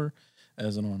 1994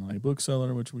 as an online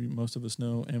bookseller, which most of us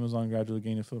know, Amazon gradually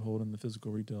gained a foothold in the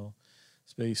physical retail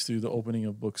space through the opening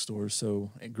of bookstores,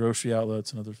 so grocery outlets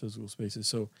and other physical spaces.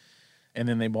 So, and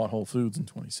then they bought Whole Foods in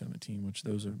 2017, which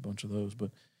those are a bunch of those.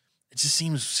 But it just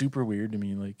seems super weird to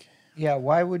me. Like, Yeah,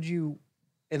 why would you,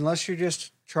 unless you're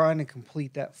just trying to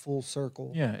complete that full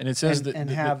circle? yeah, and it says And- that and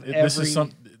that- have that this every- is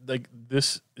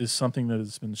this is something that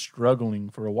has been struggling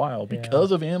for a while Yeah.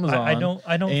 because of Amazon. I don't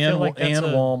and, feel like that's and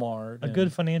Walmart. a and-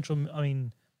 good financial. I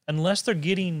mean, unless they're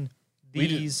getting We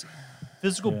did- these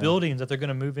physical Yeah. buildings that they're going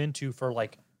to move into for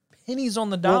like pennies on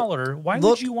the Well, dollar, why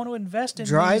look, would you want to invest in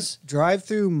these? drive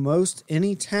through most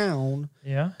any town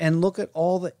Yeah, and look at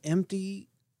all the empty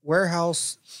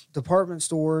warehouse department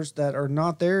stores that are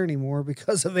not there anymore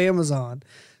because of Amazon.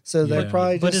 So they're Yeah.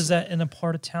 probably but just, is that in a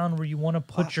part of town where you want to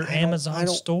put your I don't- Amazon I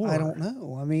don't- store? I don't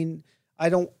know. I mean, I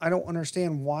don't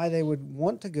understand why they would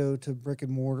want to go to brick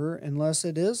and mortar unless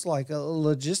it is like a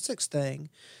logistics thing.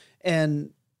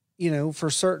 And for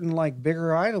certain like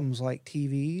bigger items like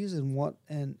TVs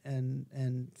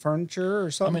and furniture or I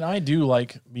something. mean, I do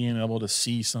like being able to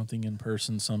see something in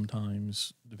person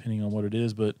sometimes, depending on what it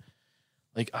is. But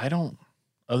like, I don't,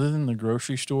 other than the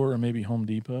grocery store or maybe Home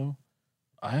Depot,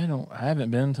 I haven't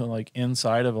been to like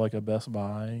inside of like a Best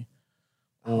Buy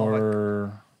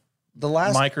or the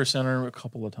last Micro Center a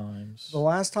couple of times. the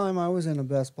last time I was in a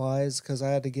Best Buy is because I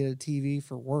had to get a TV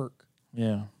for work.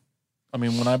 Yeah. I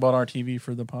mean, when I bought our TV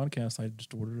for the podcast, I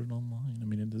just ordered it online. I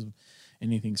mean, it isn't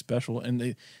anything special.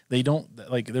 And they don't,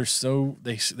 like,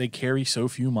 they carry so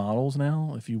few models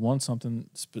now. If you want something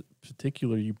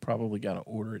particular, you probably got to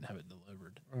order it and have it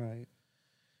delivered. Right.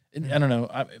 And I don't know.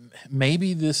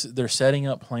 Maybe they're setting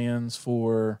up plans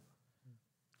for,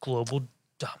 Global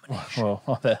domination.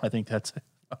 well, I think that's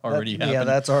already happened. Yeah,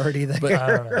 that's already there. But I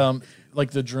don't know.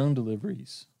 like the drone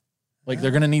deliveries, like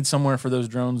they're going to need somewhere for those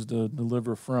drones to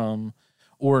deliver from,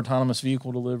 or autonomous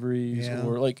vehicle deliveries, Yeah.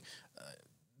 or like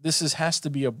has to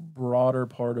be a broader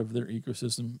part of their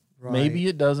ecosystem. Right. Maybe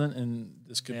it doesn't, and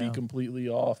this could be Yeah. completely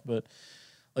off. But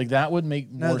like that would make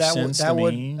No, more sense to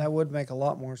me. that would make a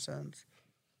lot more sense.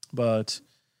 But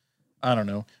I don't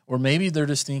know, or maybe they're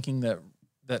just thinking that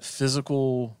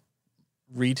physical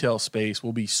retail space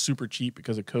will be super cheap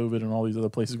because of COVID and all these other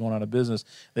places going out of business.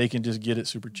 They can just get it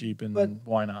super cheap, and But-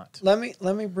 why not? Let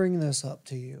me bring this up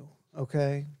to you,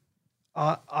 okay?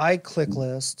 I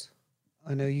ClickList.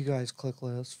 I know you guys click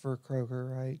lists for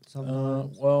Kroger, right?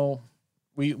 Sometimes. Well,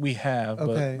 we have,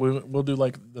 Okay. but we'll do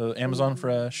like the Amazon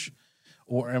Fresh,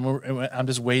 and I'm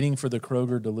just waiting for the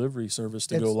Kroger delivery service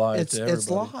to go live to everybody. It's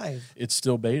live. It's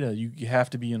still beta. You have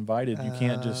to be invited. You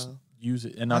can't just use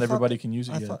it, and not I thought- everybody can use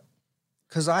it yet.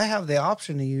 Because I have the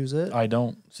option to use it. I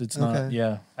don't. So it's not. Okay.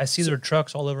 Yeah, I see their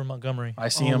trucks all over Montgomery. I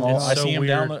see Oh them my all. God. I see So them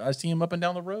down. weird. I see them up and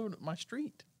down the road, my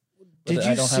street. But Did I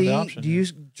you don't have the see? option Do you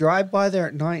drive by there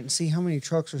at night and see how many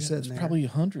trucks are It's sitting there? probably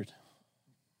 100.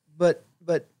 But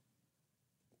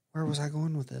where was I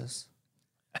going with this?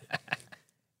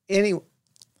 Anyway.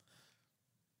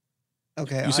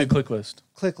 Okay. You said click list.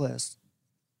 click list.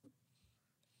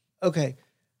 Okay.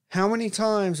 How many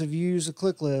times have you used a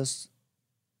click list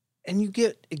and you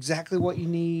get exactly what you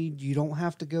need? You don't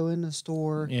have to go in the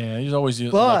store. Yeah, you always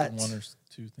use But like one or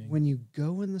two things. When you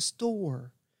go in the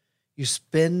store, you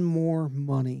spend more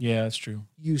money. Yeah, that's true.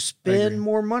 You agree. spend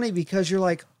more money because you're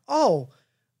like, oh,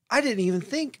 I didn't even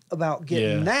think about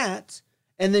getting Yeah. that.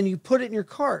 And then you put it in your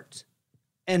cart.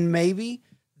 And maybe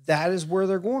that is where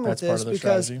they're going That's with part this of the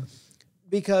because strategy.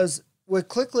 because with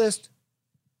ClickList,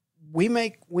 we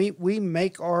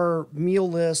make our meal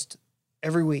list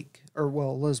every week, or well,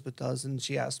 Elizabeth does, and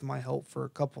she asked my help for a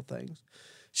couple things.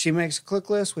 She makes a click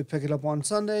list. We pick it up on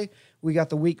Sunday. We got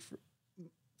the week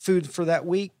food for that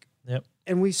week. Yep.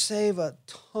 And we save a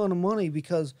ton of money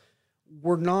because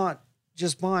we're not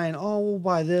just buying, oh, we'll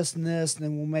buy this and this, and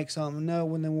then we'll make something.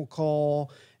 No, and then we'll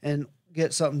call and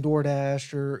get something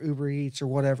DoorDash or Uber Eats or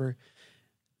whatever.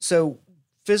 So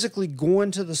physically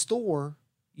going to the store,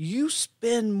 you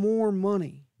spend more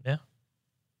money. Yeah.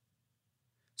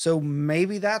 So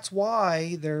maybe that's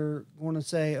why they're going to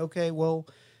say, okay, well,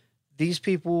 these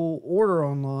people order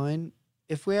online.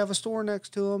 If we have a store next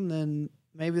to them, then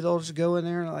maybe they'll just go in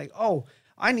there and like, oh,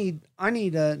 I need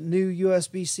a new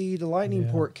USB-C to Lightning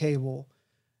Yeah. port cable,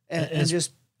 and it's-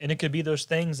 just And it could be those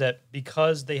things that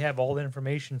because they have all the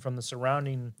information from the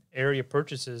surrounding area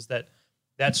purchases that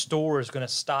store is going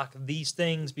to stock these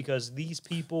things because these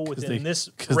people within this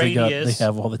radius. They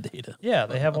have all the data. Yeah,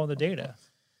 they have all the data.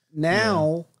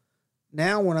 now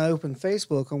when I open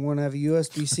Facebook, I'm going to have a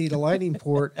USB-C to Lightning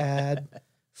port ad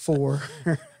for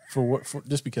For what? For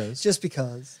just because. just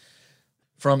because.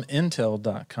 From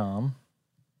Intel.com,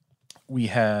 we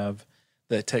have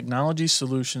the technology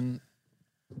solution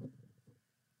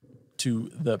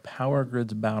to the power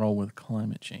grid's battle with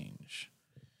climate change.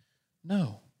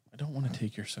 No, I don't want to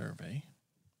take your survey.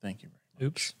 Thank you very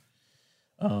much.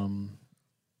 Oops.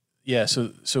 Yeah, so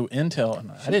Intel,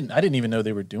 and I didn't even know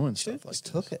they were doing Should stuff like just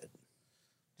this. took it.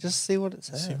 Just see what it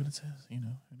See says. what it says. You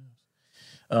know,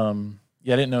 who knows?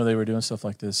 Yeah, I didn't know they were doing stuff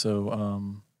like this.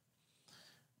 So,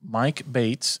 Mike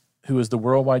Bates, who is the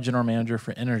worldwide general manager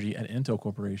for energy at Intel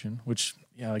Corporation, which,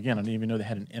 yeah, again, I didn't even know they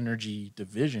had an energy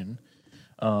division.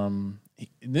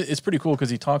 It's pretty cool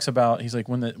because he talks about, he's like,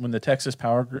 when the Texas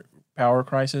power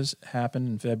crisis happened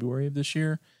in February of this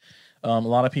year, a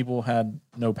lot of people had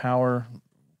no power,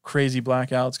 crazy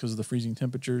blackouts because of the freezing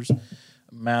temperatures,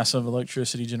 massive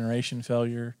electricity generation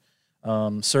failure.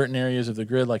 Certain areas of the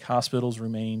grid, like hospitals,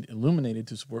 remained illuminated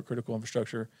to support critical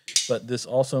infrastructure, but this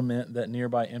also meant that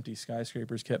nearby empty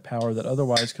skyscrapers kept power that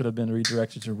otherwise could have been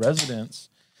redirected to residents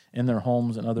in their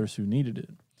homes and others who needed it.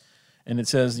 And it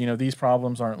says, these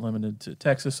problems aren't limited to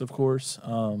Texas, of course.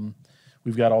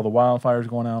 We've got all the wildfires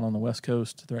going out on the West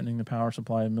Coast, threatening the power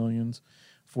supply of millions,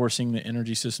 forcing the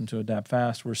energy system to adapt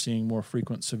fast. We're seeing more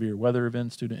frequent severe weather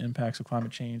events due to impacts of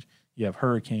climate change. You have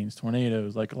hurricanes,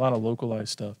 tornadoes, like a lot of localized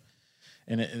stuff.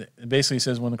 And it basically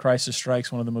says when the crisis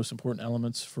strikes, one of the most important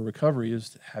elements for recovery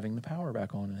is having the power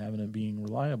back on and having it being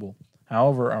reliable.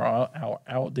 However, our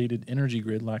outdated energy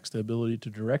grid lacks the ability to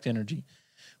direct energy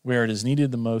where it is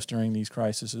needed the most during these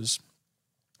crises.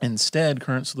 Instead,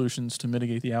 current solutions to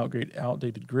mitigate the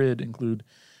outdated grid include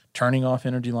turning off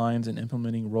energy lines and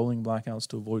implementing rolling blackouts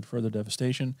to avoid further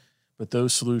devastation. But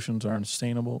those solutions are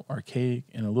unsustainable, archaic,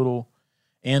 and of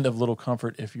little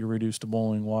comfort if you're reduced to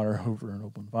boiling water over an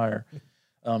open fire.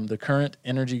 The current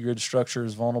energy grid structure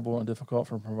is vulnerable and difficult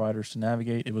for providers to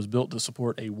navigate. It was built to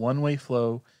support a one-way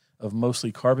flow of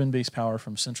mostly carbon-based power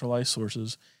from centralized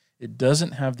sources. It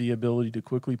doesn't have the ability to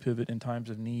quickly pivot in times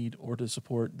of need or to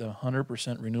support the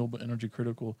 100% renewable energy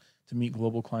critical to meet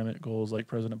global climate goals like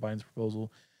President Biden's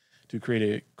proposal to create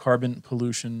a carbon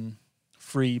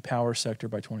pollution-free power sector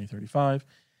by 2035.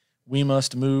 We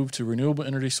must move to renewable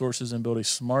energy sources and build a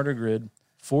smarter grid.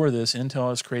 For this, Intel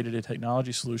has created a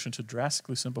technology solution to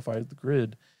drastically simplify the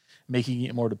grid, making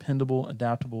it more dependable,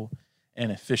 adaptable,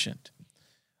 and efficient.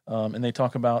 And they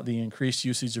talk about the increased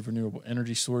usage of renewable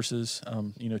energy sources.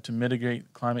 To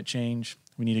mitigate climate change,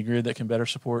 we need a grid that can better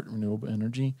support renewable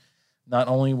energy. Not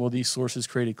only will these sources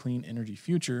create a clean energy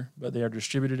future, but they are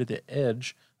distributed at the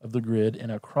edge of the grid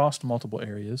and across multiple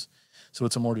areas. So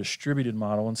it's a more distributed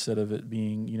model instead of it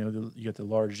being, you get the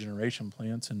large generation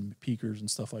plants and peakers and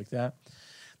stuff like that.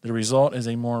 The result is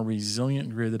a more resilient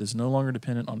grid that is no longer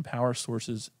dependent on power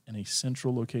sources in a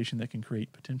central location that can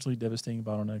create potentially devastating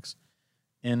bottlenecks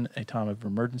in a time of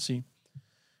emergency.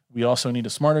 We also need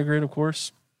a smarter grid, of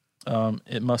course.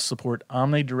 It must support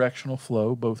omnidirectional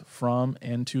flow both from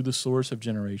and to the source of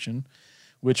generation,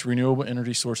 which renewable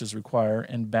energy sources require,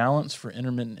 and balance for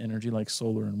intermittent energy like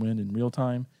solar and wind in real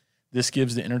time. This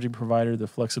gives the energy provider the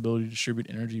flexibility to distribute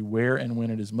energy where and when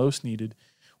it is most needed,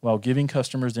 while giving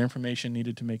customers the information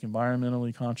needed to make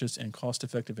environmentally conscious and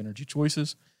cost-effective energy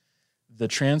choices. The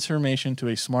transformation to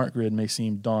a smart grid may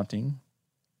seem daunting,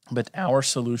 but our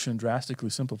solution drastically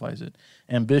simplifies it.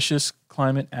 Ambitious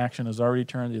climate action has already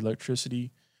turned the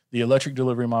electric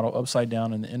delivery model upside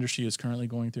down, and the industry is currently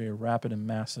going through a rapid and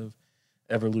massive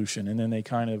evolution. And then they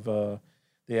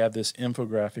they have this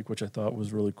infographic, which I thought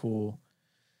was really cool.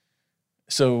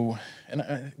 So,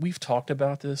 and we've talked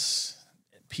about this,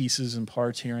 pieces and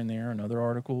parts here and there in other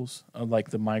articles, like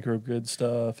the microgrid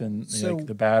stuff and like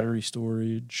the battery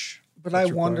storage. But I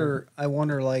wonder,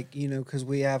 like, because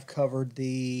we have covered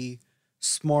the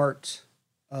smart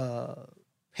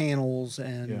panels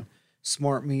and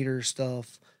smart meter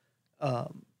stuff.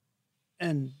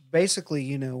 And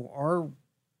basically, our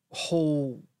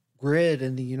whole grid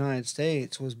in the United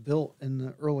States was built in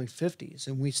the early 50s,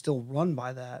 and we still run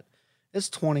by that. It's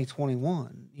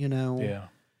 2021, Yeah.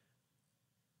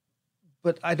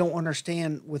 But I don't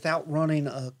understand, without running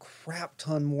a crap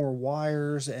ton more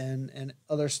wires and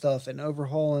other stuff and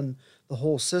overhauling the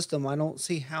whole system, I don't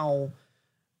see how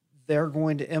they're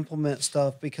going to implement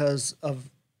stuff because of,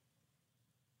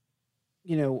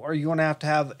 are you going to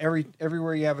have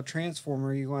everywhere you have a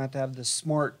transformer, you're going to have this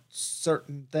smart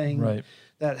certain thing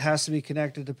that has to be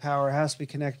connected to power, has to be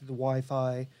connected to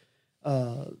Wi-Fi.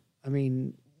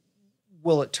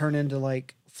 Will it turn into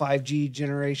like 5G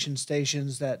generation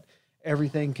stations that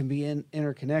everything can be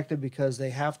interconnected because they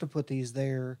have to put these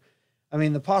there?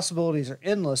 The possibilities are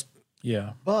endless.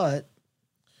 Yeah. But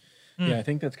yeah, I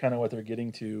think that's kind of what they're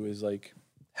getting to is like,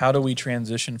 how do we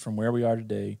transition from where we are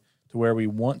today to where we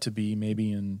want to be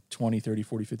maybe in 20, 30,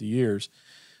 40, 50 years?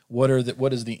 What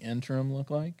does the interim look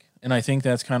like? And I think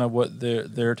that's kind of what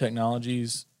their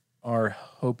technologies are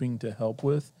hoping to help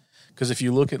with. Because if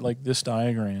you look at like this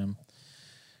diagram,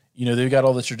 they've got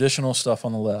all the traditional stuff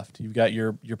on the left. You've got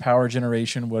your power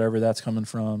generation, whatever that's coming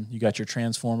from. You got your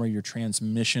transformer, your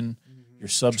transmission, your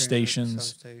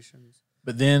substations.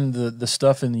 But then the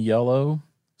stuff in the yellow.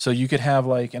 So you could have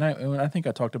like, and I think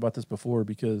I talked about this before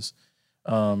because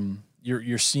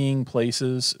you're seeing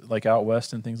places like out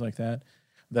west and things like that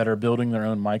are building their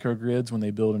own microgrids when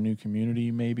they build a new community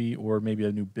maybe, or maybe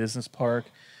a new business park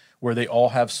where they all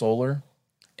have solar.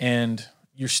 And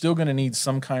you're still going to need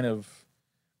some kind of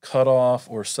cutoff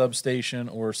or substation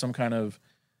or some kind of,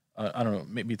 I don't know,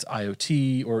 maybe it's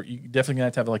IoT, or you definitely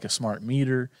have to have like a smart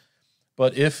meter.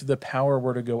 But if the power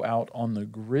were to go out on the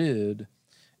grid,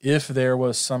 if there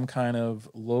was some kind of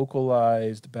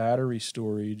localized battery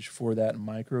storage for that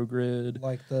microgrid,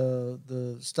 like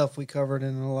the stuff we covered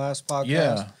in the last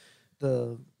podcast,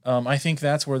 I think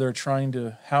that's where they're trying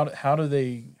to, how do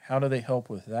they help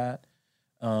with that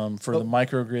for the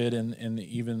microgrid and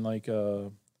even like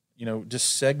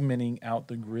just segmenting out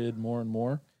the grid more and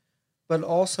more. But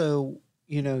also,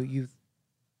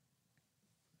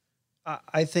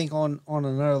 I think on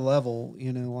another level,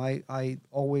 I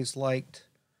always liked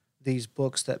these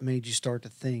books that made you start to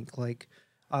think. Like,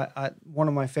 one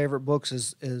of my favorite books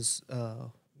is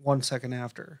 1 Second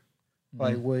After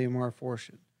by William R.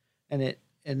 Forstchen, and it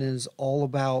is all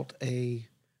about a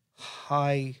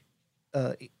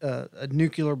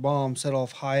nuclear bomb set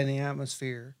off high in the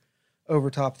atmosphere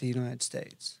over top of the United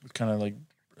States. It kind of like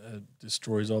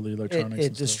destroys all the electronics.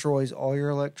 It destroys all your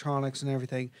electronics and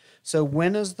everything. So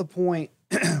when is the point?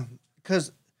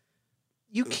 Because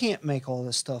you can't make all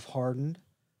this stuff hardened.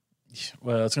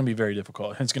 Well, it's going to be very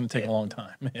difficult. It's going to take a long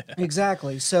time.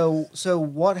 Exactly. So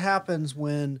what happens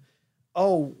when,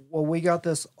 we got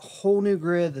this whole new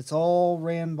grid that's all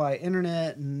ran by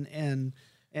internet and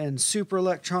super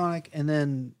electronic, and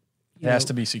then it has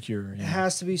to be secure. It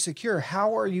has to be secure.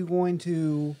 How are you going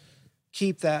to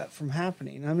keep that from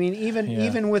happening?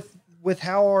 Even with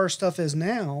how our stuff is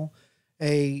now,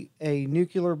 a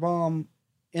nuclear bomb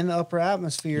in the upper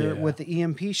atmosphere with the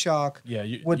EMP shock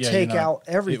would take out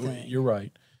everything. You're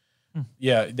right.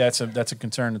 Yeah, that's a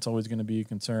concern. It's always going to be a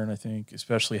concern, I think,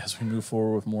 especially as we move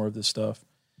forward with more of this stuff.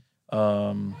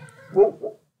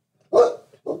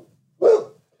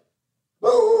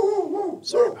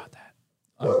 Sorry about that.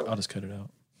 I'll just cut it out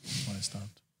when I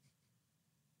stopped.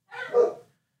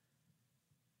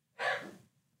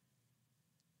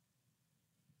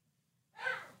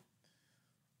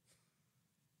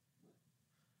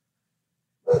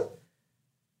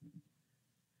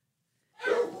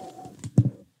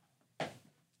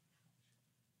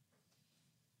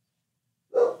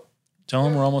 Tell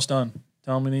them we're almost done.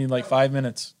 Tell them we need like 5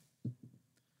 minutes.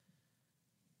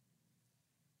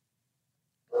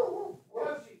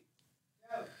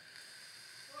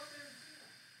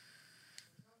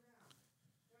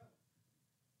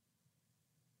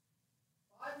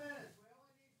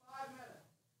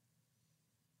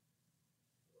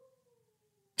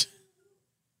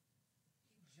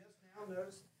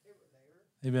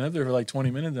 They've been up there for like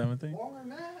 20 minutes, haven't they? Longer than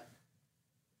that.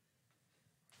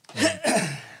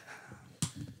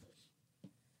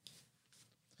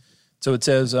 So it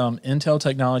says Intel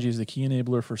technology is the key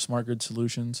enabler for smart grid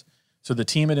solutions. So the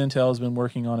team at Intel has been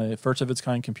working on a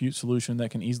first-of-its-kind compute solution that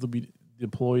can easily be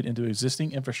deployed into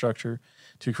existing infrastructure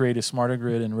to create a smarter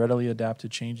grid and readily adapt to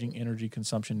changing energy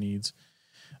consumption needs.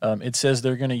 It says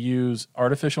they're going to use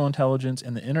artificial intelligence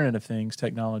and the Internet of Things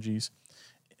technologies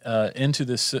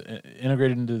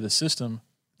integrated into the system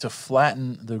to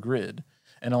flatten the grid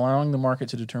and allowing the market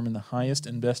to determine the highest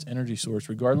and best energy source,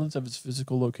 regardless of its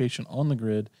physical location on the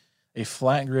grid. A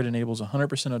flat grid enables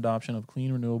 100% adoption of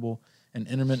clean, renewable, and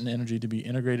intermittent energy to be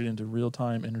integrated into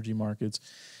real-time energy markets,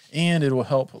 and it will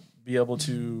help be able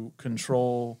to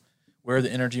control where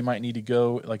the energy might need to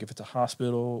go, like if it's a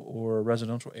hospital or a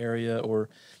residential area, or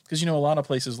because, a lot of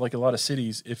places, like a lot of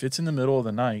cities, if it's in the middle of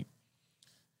the night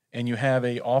and you have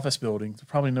a office building, there's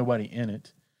probably nobody in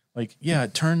it. Like,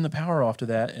 turn the power off to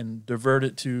that and divert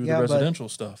it to the residential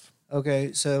stuff.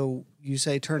 Okay, so you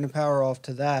say turn the power off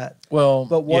to that. Well,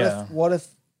 but what if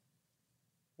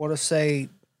say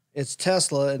it's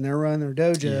Tesla and they're running their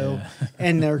dojo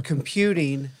and they're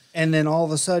computing, and then all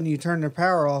of a sudden you turn their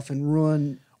power off and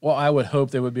ruin. Well, I would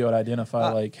hope they would be able to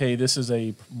identify like, hey, this is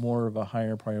a more of a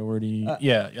higher priority. I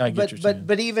get what you're saying.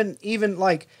 But even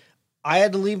like, I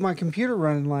had to leave my computer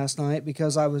running last night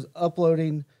because I was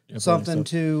uploading something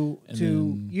to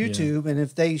YouTube, and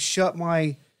if they shut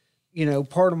my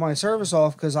part of my service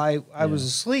off because I was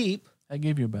asleep. I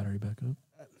gave you a battery backup.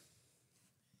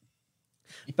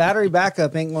 Battery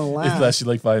backup ain't gonna last. It lasts you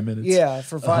like 5 minutes. Yeah,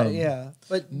 for 5.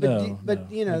 But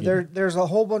there's a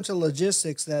whole bunch of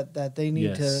logistics that they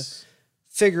need to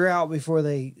figure out before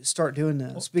they start doing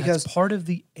this, because that's part of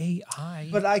the AI.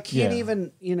 But I can't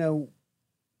even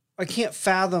I can't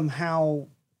fathom how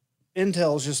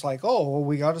Intel's just like, oh, well,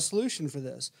 we got a solution for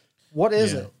this. What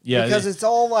is it? Yeah, because it's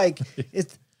all like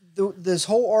this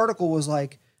whole article was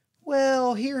like,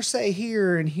 well, hearsay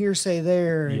here and hearsay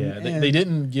there. They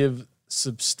didn't give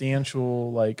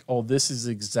substantial, like, oh, this is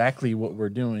exactly what we're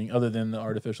doing, other than the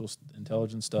artificial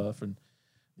intelligence stuff and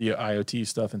the IoT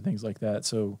stuff and things like that.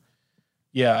 So,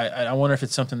 I wonder if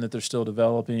it's something that they're still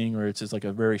developing, or it's just like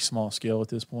a very small scale at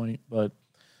this point. But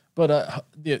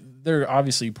they're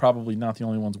obviously probably not the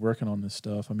only ones working on this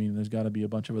stuff. I mean, there's got to be a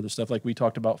bunch of other stuff. Like we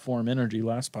talked about Form Energy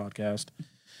last podcast,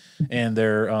 and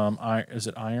their is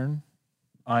it iron,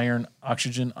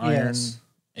 oxygen, iron,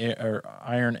 or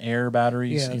iron air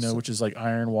batteries? Which is like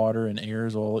iron, water, and air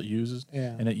is all it uses,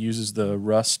 and it uses the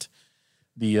rust,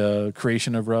 the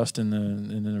creation of rust, and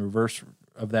the reverse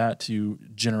of that to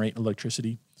generate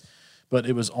electricity. But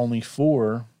it was only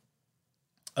for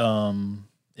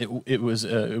It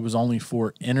was only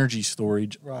for energy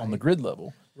storage on the grid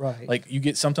level. Right. Like you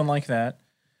get something like that,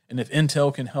 and if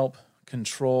Intel can help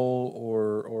control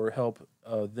or help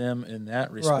them in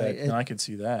that respect, then I could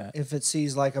see that. If it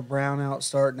sees like a brownout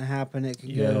starting to happen, it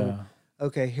can go,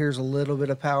 okay, here's a little bit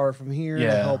of power from here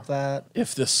to help that.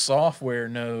 If the software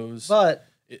knows, but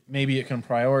maybe it can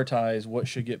prioritize what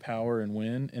should get power and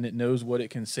when, and it knows what it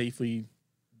can safely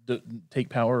take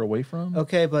power away from.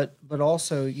 Okay, but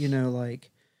also, like,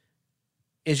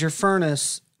 is your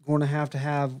furnace going to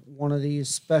have one of these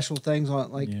special things on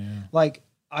it? Like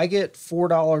I get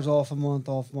 $4 off a month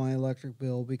off my electric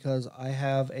bill because I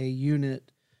have a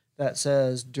unit that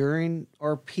says during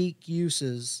our peak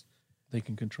uses they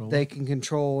can control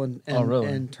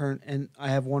and turn, and I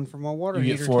have one for my water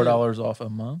heater. You get $4 off a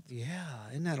month? Yeah,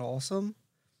 isn't that awesome?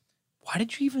 Why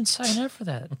did you even sign up for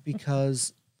that?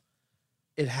 Because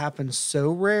it happens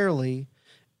so rarely,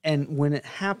 and when it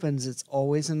happens, it's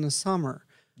always in the summer.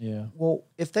 Yeah. Well,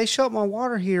 if they shut my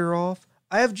water heater off,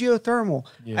 I have geothermal.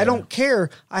 Yeah. I don't care.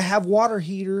 I have water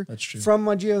heater That's true. from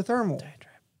my geothermal.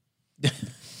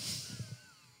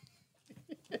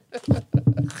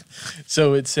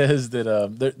 So it says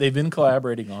that they've been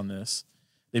collaborating on this.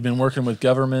 They've been working with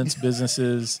governments,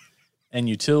 businesses, and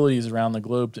utilities around the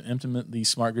globe to implement these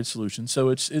smart grid solutions. So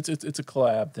it's a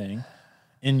collab thing.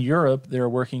 In Europe, they're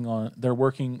working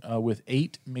with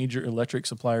 8 major electric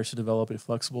suppliers to develop a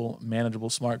flexible, manageable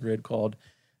smart grid called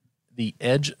the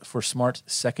Edge for Smart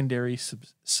Secondary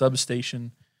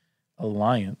Substation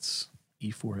Alliance,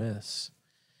 E4S.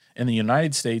 In the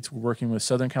United States, we're working with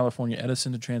Southern California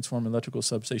Edison to transform electrical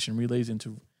substation relays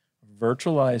into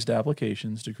virtualized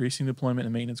applications, decreasing deployment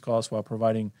and maintenance costs while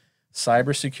providing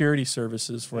cybersecurity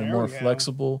services for a more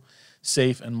flexible,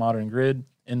 safe, and modern grid.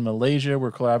 In Malaysia,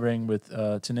 we're collaborating with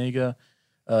Tenaga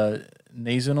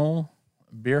Nasional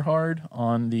Berhad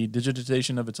on the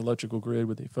digitization of its electrical grid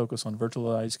with a focus on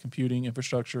virtualized computing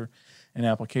infrastructure and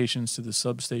applications to the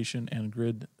substation and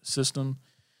grid system.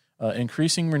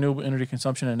 Increasing renewable energy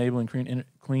consumption and enabling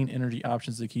clean energy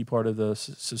options is a key part of the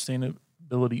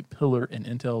sustainability pillar in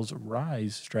Intel's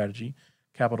RISE strategy,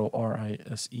 capital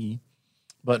RISE.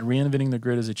 But reinventing the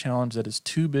grid is a challenge that is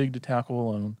too big to tackle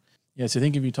alone. Yeah, so I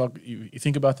think if you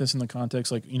think about this in the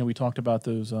context, like, we talked about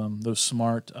those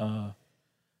smart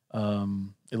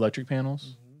electric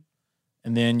panels,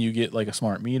 and then you get like a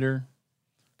smart meter.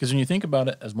 Because when you think about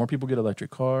it, as more people get electric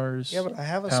cars, Yeah, but I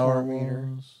have a smart meter.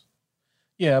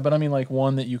 Yeah, but I mean, like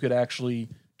one that you could actually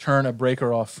turn a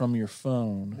breaker off from your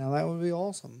phone. Now that would be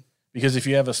awesome. Because if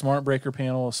you have a smart breaker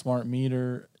panel, a smart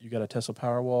meter, you got a Tesla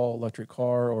Powerwall, electric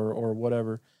car, or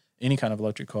whatever, any kind of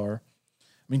electric car.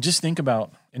 I mean, just think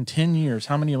about in 10 years,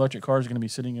 how many electric cars are going to be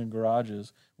sitting in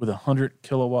garages with a 100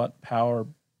 kilowatt hour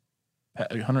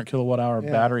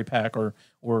battery pack, or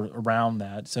around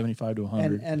that, 75 to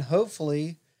 100. And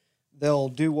hopefully they'll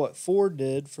do what Ford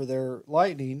did for their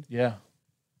Lightning. Yeah.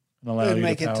 And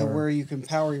make it to where you can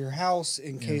power your house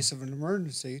in case of an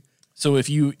emergency. So if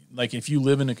you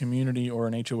live in a community or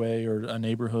an HOA or a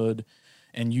neighborhood,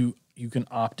 and you can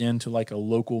opt into like a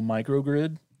local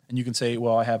microgrid, and you can say,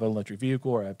 well, I have an electric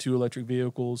vehicle or I have 2 electric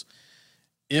vehicles.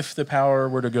 If the power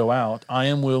were to go out, I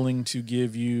am willing to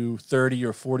give you 30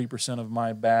 or 40% of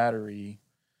my battery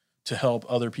to help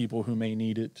other people who may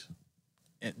need it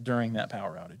during that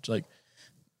power outage.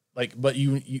 But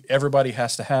everybody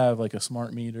has to have like a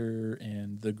smart meter,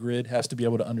 and the grid has to be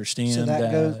able to understand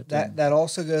so that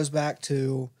also goes back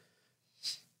to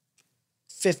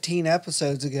 15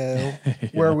 episodes ago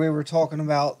where we were talking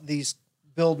about these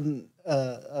building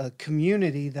a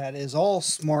community that is all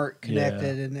smart,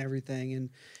 connected, and everything,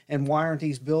 and why aren't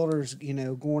these builders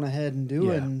going ahead and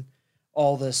doing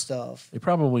all this stuff? They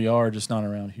probably are, just not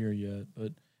around here yet.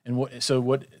 But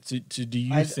do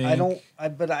you think?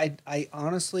 I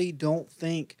honestly don't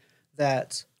think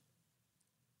that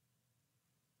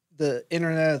the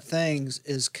Internet of Things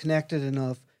is connected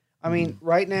enough. I mean,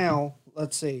 right now,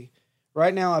 let's see.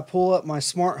 Right now, I pull up my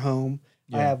smart home.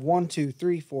 I have 1, 2,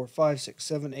 3, 4, 5, 6,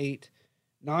 7, 8,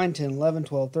 9, 10, 11,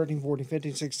 12, 13, 14,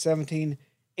 15, 16, 17,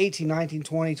 18, 19,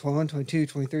 20, 21, 22,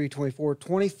 23, 24,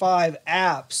 25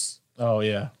 apps. Oh,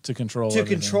 yeah, to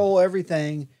control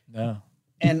everything. Yeah.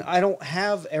 And I don't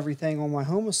have everything on my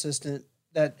Home Assistant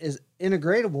that is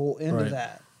integratable into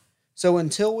that. So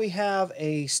until we have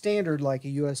a standard like a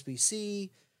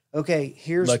USB-C,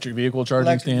 here's electric vehicle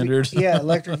charging standards.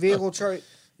 Electric vehicle charge.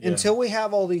 Yeah. Until we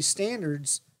have all these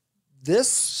standards,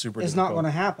 this is not going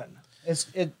to happen.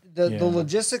 The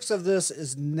logistics of this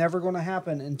is never going to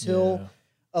happen until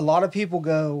a lot of people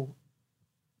go,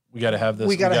 we got to have this.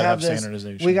 We got to have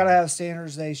standardization. We got to have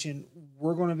standardization.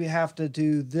 We're going to have to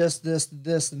do this, this,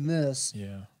 this, and this.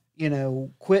 Yeah.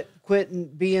 Quit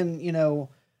and being,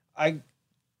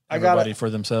 everybody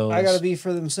for themselves. I got to be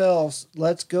for themselves.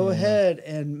 Let's go ahead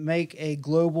and make a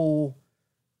global,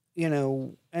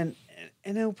 and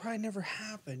it'll probably never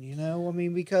happen, I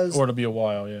mean, because... Or it'll be a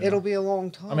while, It'll be a long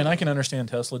time. I mean, I can understand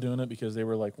Tesla doing it because they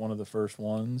were like one of the first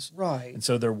ones. Right. And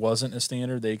so there wasn't a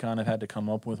standard. They kind of had to come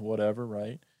up with whatever,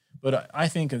 right? But I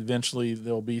think eventually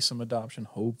there'll be some adoption,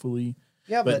 hopefully.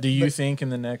 Yeah, but do you think in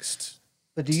the next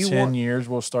 10 years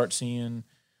we'll start seeing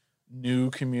new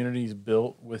communities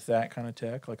built with that kind of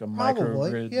tech, like a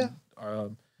microgrid? Yeah.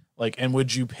 And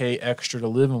would you pay extra to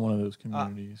live in one of those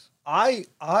communities? I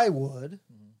would,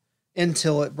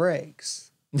 until it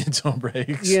breaks. Until it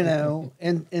breaks.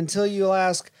 And until you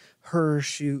ask her,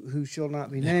 who shall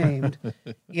not be named,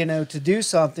 to do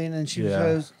something, and she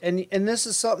goes, and this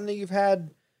is something that you've had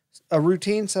a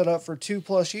routine set up for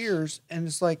 2+ years, and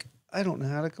it's like, I don't know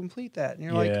how to complete that. And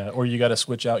you're like, Yeah, or you got to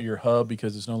switch out your hub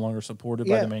because it's no longer supported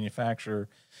by Yeah. the manufacturer,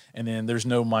 and then there's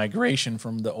no migration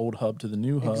from the old hub to the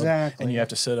new hub, Exactly. and you have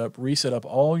to reset up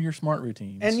all your smart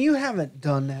routines. and you haven't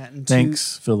done that in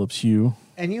Thanks, Philips Hue.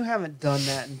 and you haven't done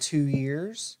that in 2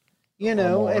 years, you Or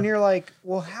know, more. and you're like,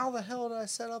 well, how the hell did I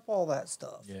set up all that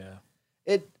stuff? Yeah,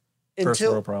 It first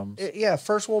until world problems. yeah,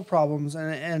 first world problems,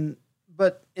 and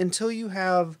but until you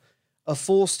have a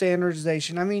full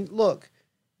standardization, I mean, look,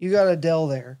 you got a Dell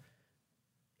there.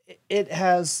 It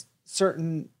has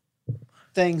certain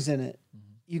things in it.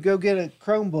 You go get a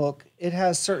Chromebook, it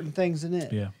has certain things in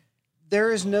it. Yeah,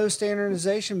 There is no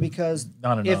standardization because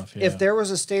not enough. if there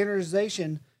was a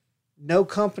standardization, no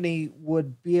company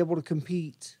would be able to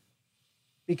compete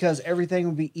because everything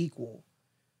would be equal.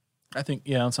 I think,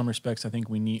 yeah, in some respects, I think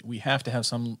we have to have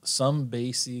some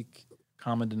basic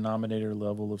common denominator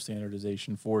level of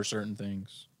standardization for certain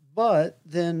things. But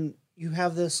then you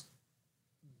have this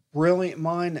brilliant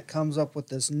mind that comes up with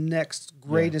this next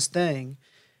greatest thing,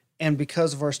 and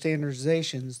because of our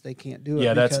standardizations, they can't do it.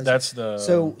 Yeah, because- that's the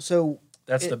so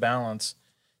that's it- the balance.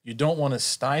 You don't want to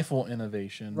stifle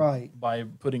innovation Right. by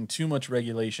putting too much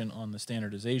regulation on the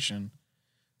standardization.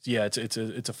 So yeah, it's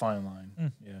a fine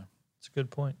line. Yeah. It's a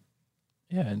good point.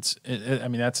 Yeah, I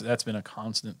mean that's been a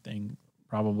constant thing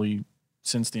probably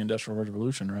since the Industrial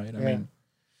Revolution, right? I Yeah. mean,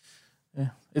 yeah,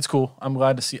 it's cool. I'm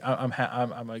glad to see.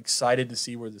 I'm excited to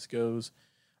see where this goes.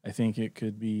 I think it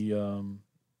could be.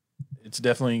 It's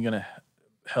definitely going to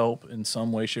help in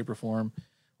some way, shape, or form.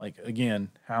 Like again,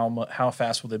 how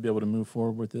fast will they be able to move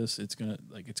forward with this? It's gonna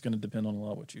depend on a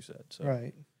lot of what you said. So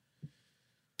right.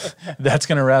 that's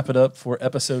going to wrap it up for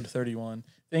episode 31.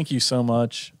 Thank you so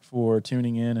much for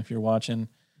tuning in. If you're watching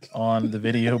on the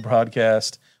video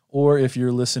broadcast, or if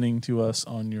you're listening to us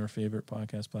on your favorite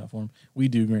podcast platform, we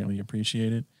do greatly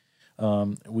appreciate it.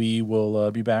 We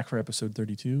will be back for episode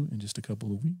 32 in just a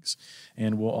couple of weeks.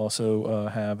 And we'll also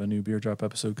have a new Beer Drop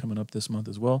episode coming up this month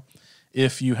as well.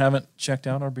 If you haven't checked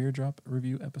out our Beer Drop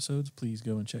review episodes, please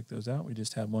go and check those out. We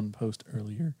just had one post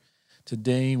earlier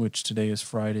today, which today is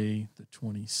Friday the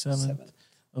 27th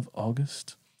of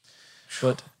August.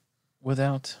 But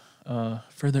without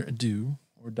further ado,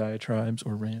 or diatribes,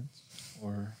 or rants,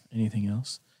 or anything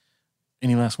else,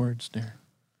 any last words,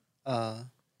 Darren?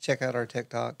 Check out our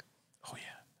TikTok. Oh,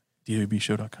 yeah.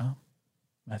 DWBshow.com.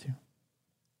 Matthew?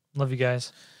 Love you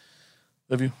guys.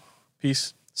 Love you.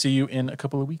 Peace. See you in a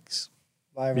couple of weeks.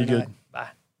 Bye, Be every good. night. Bye.